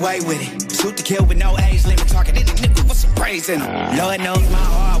bound to get away with it. Shoot to kill with no age limit. Talking any nigga with some praise in him. Lord knows my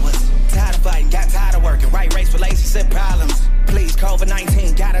heart was tired of fighting, got tired of working. Right race, relationship problems. Please,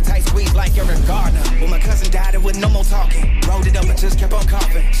 COVID-19, got a tight squeeze like you're a gardener. When my cousin died, it was no more talking. Rolled it up and just kept on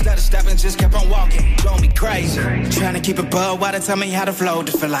coughing. Instead of stepping, just kept on walking. Drove me crazy. Trying to keep it bud while they tell me how to flow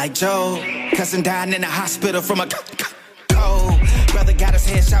to feel like Joe. Cousin died in the hospital from a cold. Brother got his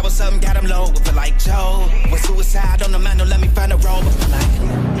head shot with something, got him low. Feel like Joe. With suicide on the man, don't let me find a roll. But feel like,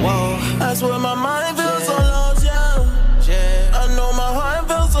 whoa. I swear my mind feels so lost, yeah. I know my heart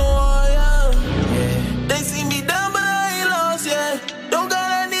feels so hard, yeah. They see me down, but I ain't lost, yeah. Don't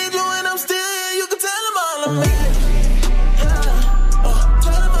God, I need you and I'm still here. You can tell them all I'm made.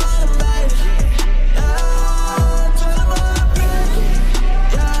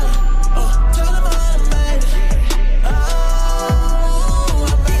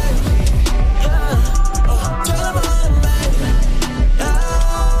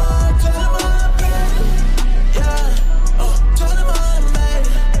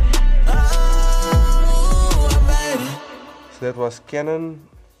 That was Canon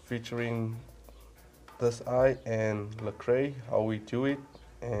featuring This I and Lecrae, How We Do It,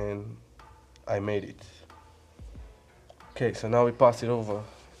 and I Made It. Okay, so now we pass it over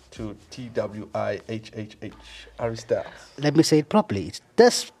to TWIHHH, Harry Styles. Let me say it properly. It's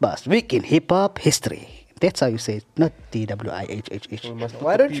This Past Week in Hip Hop History. That's how you say it, not TWIHHH.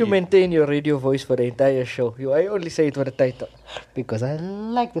 Why don't you maintain your radio voice for the entire show? I only say it for the title. Because I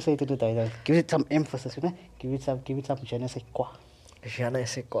like to say it in the title. Give it some emphasis, you know? Give it some je ne sais quoi. Je ne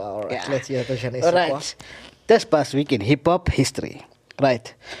sais quoi, alright. Yeah. Let's hear the je ne sais quoi. Right. This Past Week in Hip Hop History.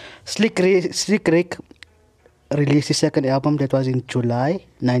 Right. Slick Rick released his second album that was in July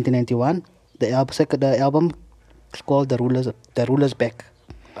 1991. The album is called The Ruler's Back.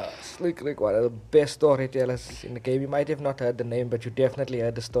 Slick Rick, one of the best storytellers in the game. You might have not heard the name, but you definitely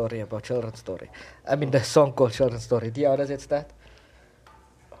heard the story about Children's Story. I mean, the song called Children's Story. How does it start?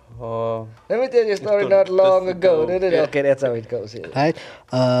 Let me tell you a story not long ago. Yeah. Okay, that's how it goes. Yeah. Right.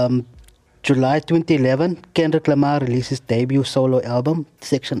 July 2011, Kendrick Lamar released his debut solo album,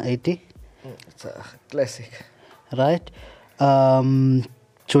 Section 80. It's a classic. Right.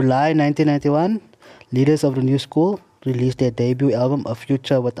 July 1991, Leaders of the New School released their debut album, A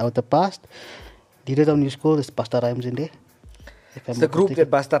Future Without the Past. Leaders of the New School is Busta Rhymes in there. It's the group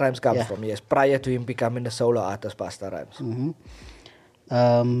that Busta Rhymes comes from, yes. Prior to him becoming the solo artist, Busta Rhymes.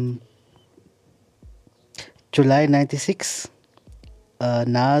 Mm-hmm. July 96,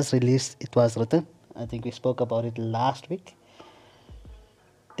 Nas released It Was Written. I think we spoke about it last week.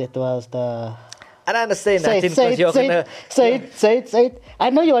 That was the... I don't understand nothing because you're gonna... Say it. I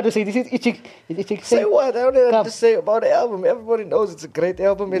know you want to say this. It's itching. Say what? I don't know what to say about the album. Everybody knows it's a great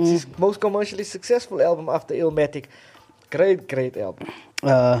album. It's his most commercially successful album after Illmatic. Great album.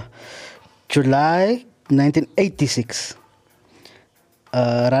 July 1986,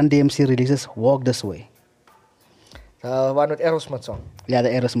 Run DMC releases Walk This Way. One with Aerosmith song. Yeah, the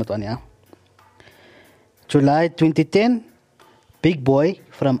Aerosmith one, yeah. July 2010, Big Boy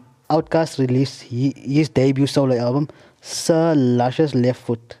from Outkast released his debut solo album, Sir Luscious Left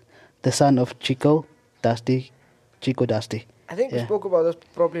Foot, the son of Chico Dusty. I think we spoke about this,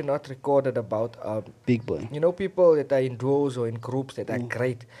 probably not recorded, about Big Boy. You know, people that are in duos or in groups that are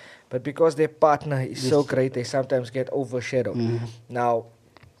great, but because their partner is so great, they sometimes get overshadowed. Now,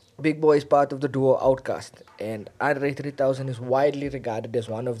 Big Boy is part of the duo Outkast, and Andre 3000 is widely regarded as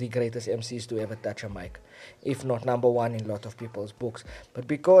one of the greatest MCs to ever touch a mic, if not number one in a lot of people's books. But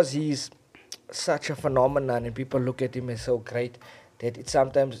because he's such a phenomenon and people look at him as so great, that it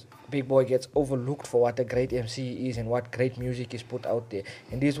sometimes Big Boy gets overlooked for what a great MC is and what great music is put out there.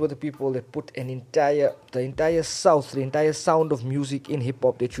 And these were the people that put the entire South, the entire sound of music in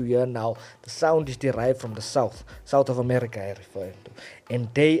hip-hop that you hear now. The sound is derived from the South of America I refer to.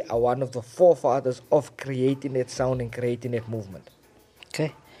 And they are one of the forefathers of creating that sound and creating that movement.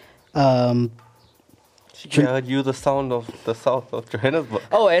 Okay. You the sound of the South of Johannesburg.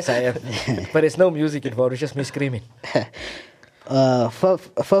 Oh, yes, I am. But there's no music involved, it's just me screaming.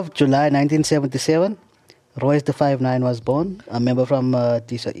 4th July 1977, Royce the 5'9" was born. A member from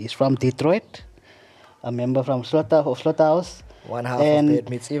he's from Detroit. A member from Slaughterhouse. One half of Bad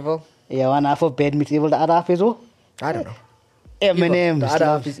Meets Evil. Yeah, one half of Bad Meets Evil. The other half is who? I don't know. Eminem. The other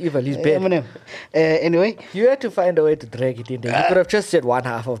half is evil. He's bad. Eminem. Anyway, you had to find a way to drag it in there. You could have just said one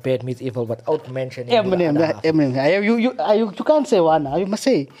half of Bad Meets Evil without mentioning Eminem. You can't say one. You must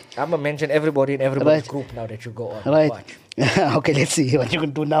say. I'm gonna mention everybody in everybody's group now that you go on. Right. Watch. Okay, let's see what you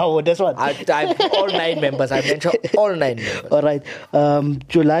can do now with this one. I'm all 9 members. I mentioned all 9 members. All right.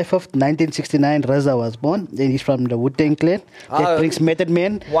 July 5th, 1969, Reza was born. And he's from the Wu-Tang Clan. That brings Method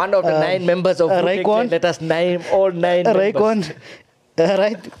Man. One of the 9 members of Wu-Tang Clan. Let us name all 9 members. Raekwon.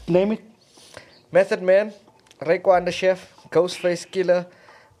 Right, name it. Method Man, Raekwon the Chef, Ghostface Killer,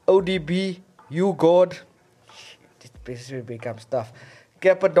 ODB, You God. This basically becomes tough.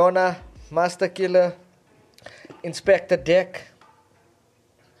 Capadonna, Master Killer, Inspector Deck.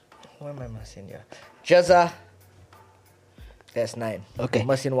 What am I missing here? Jazza. That's 9. Okay. I'm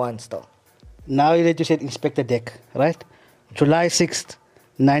missing 1 still. Now that you said Inspector Deck, right? July 6th,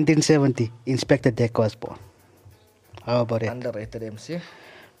 1970, Inspector Deck was born. How about it? Underrated MC.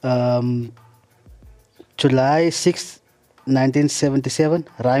 July 6th, 1977,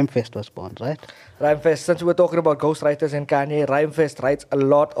 Rhymefest was born, right? Rhymefest, since we're talking about ghostwriters and Kanye, Rhymefest writes a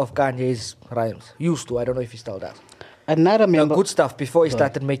lot of Kanye's rhymes. Used to, I don't know if he still does. Another member... good stuff before he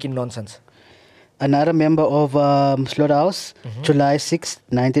started making nonsense. Another member of Slaughterhouse, July 6th,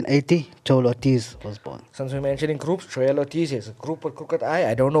 1980, Joel Ortiz was born. Since we're mentioning groups, Joel Ortiz is a group with Crooked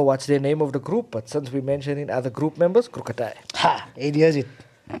Eye. I don't know what's the name of the group, but since we're mentioning other group members, Crooked Eye. Ha! 8 years it.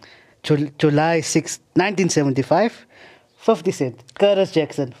 July 6th, 1975, 50 Cent, Curtis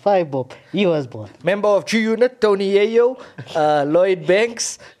Jackson, 5 Bob, he was born. Member of G-Unit, Tony Yayo, Lloyd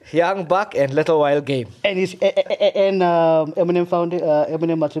Banks, Young Buck, and Little Wild Game. And Eminem founded,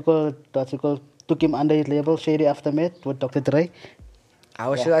 Eminem, what's it called, took him under his label, Shady Aftermath, with Dr. Dre.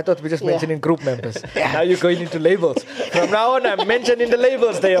 I thought we were just mentioning group members. Now you're going into labels. From now on, I'm mentioning the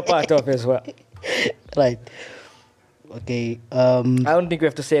labels they are part of as well. Right. Okay. I don't think we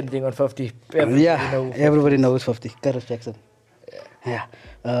have to say anything on 50. Everybody knows 50. Curtis Jackson. Yeah.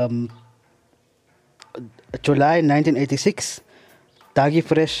 July 1986, Dagi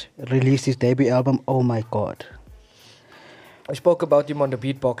Fresh released his debut album, Oh My God. I spoke about him on the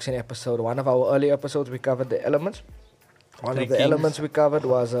beatboxing episode. One of our early episodes, we covered the elements. One of the elements we covered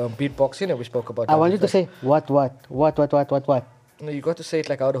was beatboxing, and we spoke about. I want you to say what. No, you got to say it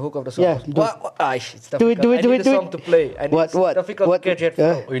like out the hook of the song. Yeah, what? It's do it. I need a song to play. I need what? difficult to catch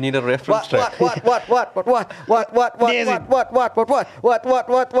it. We need a reference track. What?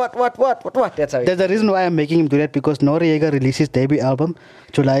 That's how. There's the reason why I'm making him do that, because Noriega released his debut album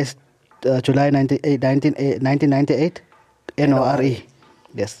July 1998. N-O-R-E.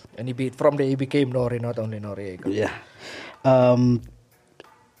 Yes. And he became Nori, not only Noriega. Yeah.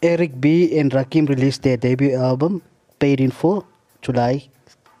 Eric B and Rakim released their debut album, Paid in Full, July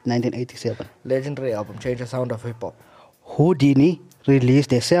 1987. Legendary album, changed the sound of hip hop. Houdini released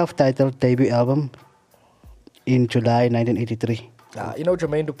their self-titled debut album in July 1983.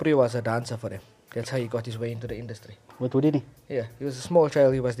 Jermaine Dupri was a dancer for them. That's how he got his way into the industry. What Houdini? Yeah, he was a small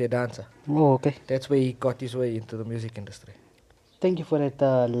child, he was their dancer. Oh, okay. That's where he got his way into the music industry. Thank you for that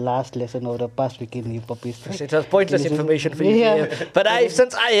last lesson of the past week in hip hop history. It was pointless information for you. Yeah. But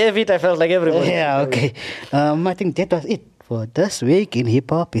since I have it, I felt like everybody. Yeah, okay. I think that was it for this week in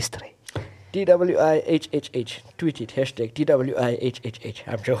hip hop history. TWIHHH. Tweet it. Hashtag TWIHHH.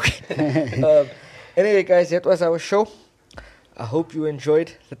 I'm joking. Anyway, guys, that was our show. I hope you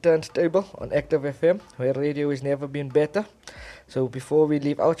enjoyed the turntable on Active FM, where radio has never been better. So before we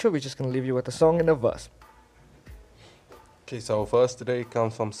leave outro, we're just going to leave you with a song and a verse. Okay, so our verse today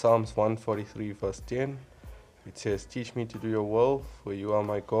comes from Psalms 143 verse 10. It says, "Teach me to do your will, for you are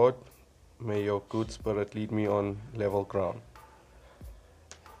my God. May your good spirit lead me on level ground."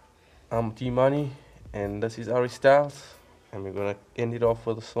 I'm T-Money, and this is Ari Styles, and we're going to end it off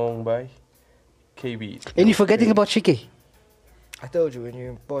with a song by KB. And you're forgetting about Shiki. I told you, when you're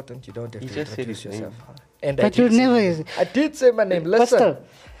important, you don't have to introduce yourself. And but you never... I did say my name, listen.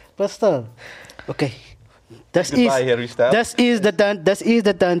 Pastor. Okay. This is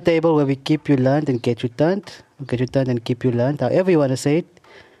the turntable where we keep you learned and get you turned. Get you turned and keep you learned. However you want to say it.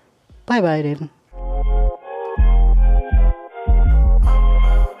 Bye-bye then.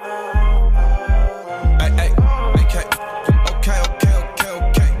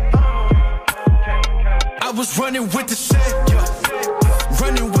 I was running with the set, yeah.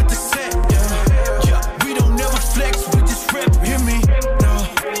 Running with the set, yeah. Yeah. We don't never flex, we just rep, hear me? No.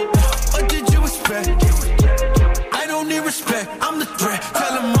 What did you expect? I don't need respect, I'm the threat.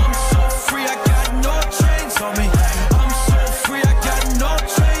 Tell them I'm so free, I got no chains on me. I'm so free, I got no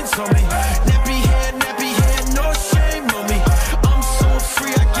chains on me. Nappy head, no shame on me. I'm so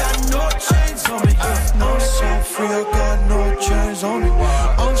free, I got no chains on me. I'm so free, I got no chains on me.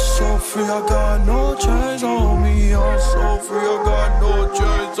 I'm so free, I got no chains on me. I'm so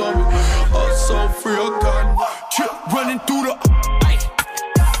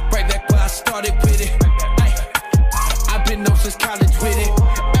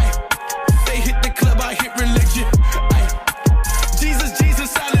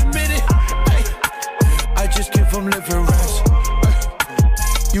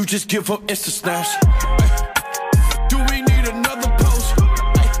give up Insta snaps. Do we need another post?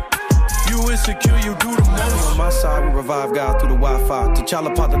 You insecure, you do the most. On my side, we revive God through the Wi-Fi.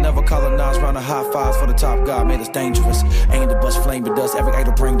 T'Challa partner never colonized, round the high fives for the top God. Made us dangerous. Ain't to bust flame with us. Every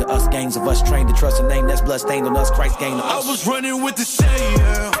idol bring to us gangs of us. Trained to trust a name that's blood stained on us. Christ gained on us. I was running with the shade,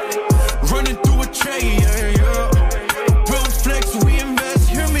 yeah. Running through a trade, yeah, yeah. Real flex, we invest,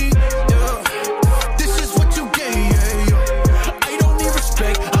 hear me, yeah. This is what you get, yeah, yeah. I don't need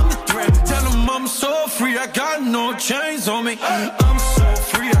respect, I'm the threat. Tell them I'm so free, I got no chains on me. I'm so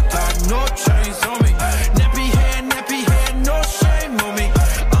free, I got no chains on me. Nappy head, no shame on me.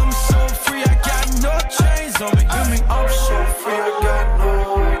 I'm so free, I got no chains on me. Hear me, I'm so free, I got no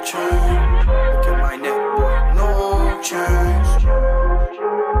chains. Look at my neck, boy, no chains.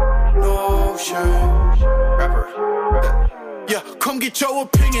 No shame. Rapper. Yeah, come get your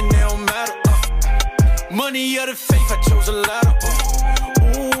opinion, it don't matter. Money or the faith, I chose a ladder.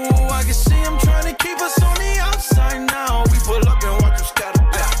 Ooh, I can see him trying to keep us on the outside now. We pull up and watch you scatter.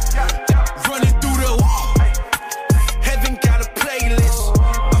 Running through the wall. Heaven got a playlist. I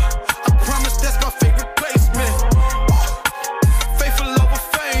promise that's my favorite placement. Faithful over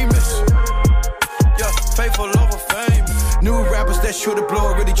famous. Yeah, faithful over famous. New rappers that sure to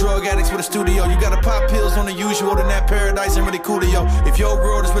blow, really drug addicts with a studio. You gotta pop pills on the usual, then that paradise ain't really cool to yo. If your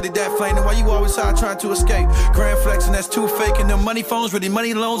world is really that flame, then why you always high trying to escape? Grand flexing, that's too fake. And them money phones, really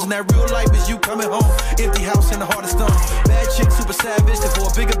money loans, and that real life is you coming home. Empty house in the heart of stone. Bad chick, super savage, and for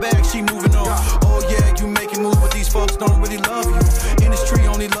a bigger bag, she moving on. Oh yeah, you making moves, but these folks don't really love you. Industry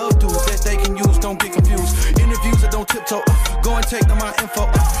only love dudes that they can use, don't get confused. Interviews that don't tiptoe, go and take them my info.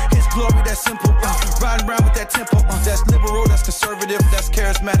 His glory, that's simple. Riding around with that tempo, that's liberal, that's conservative, that's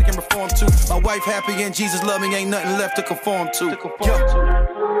charismatic and reform too. My wife happy and Jesus love me, ain't nothing left to conform to.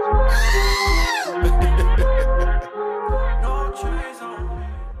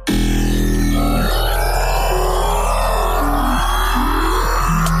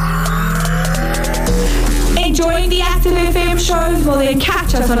 Enjoying the Active FM shows? Well, then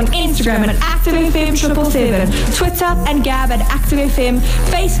catch us on Instagram at ActiveFM777, Twitter and Gab at ActiveFM,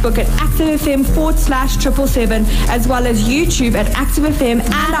 Facebook at ActiveFM/777, as well as YouTube at ActiveFM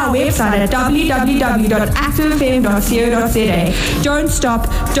and our website at www.activefm.co.za. Don't stop,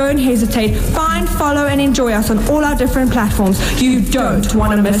 don't hesitate, find, follow and enjoy us on all our different platforms. You don't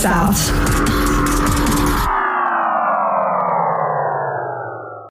want to miss out.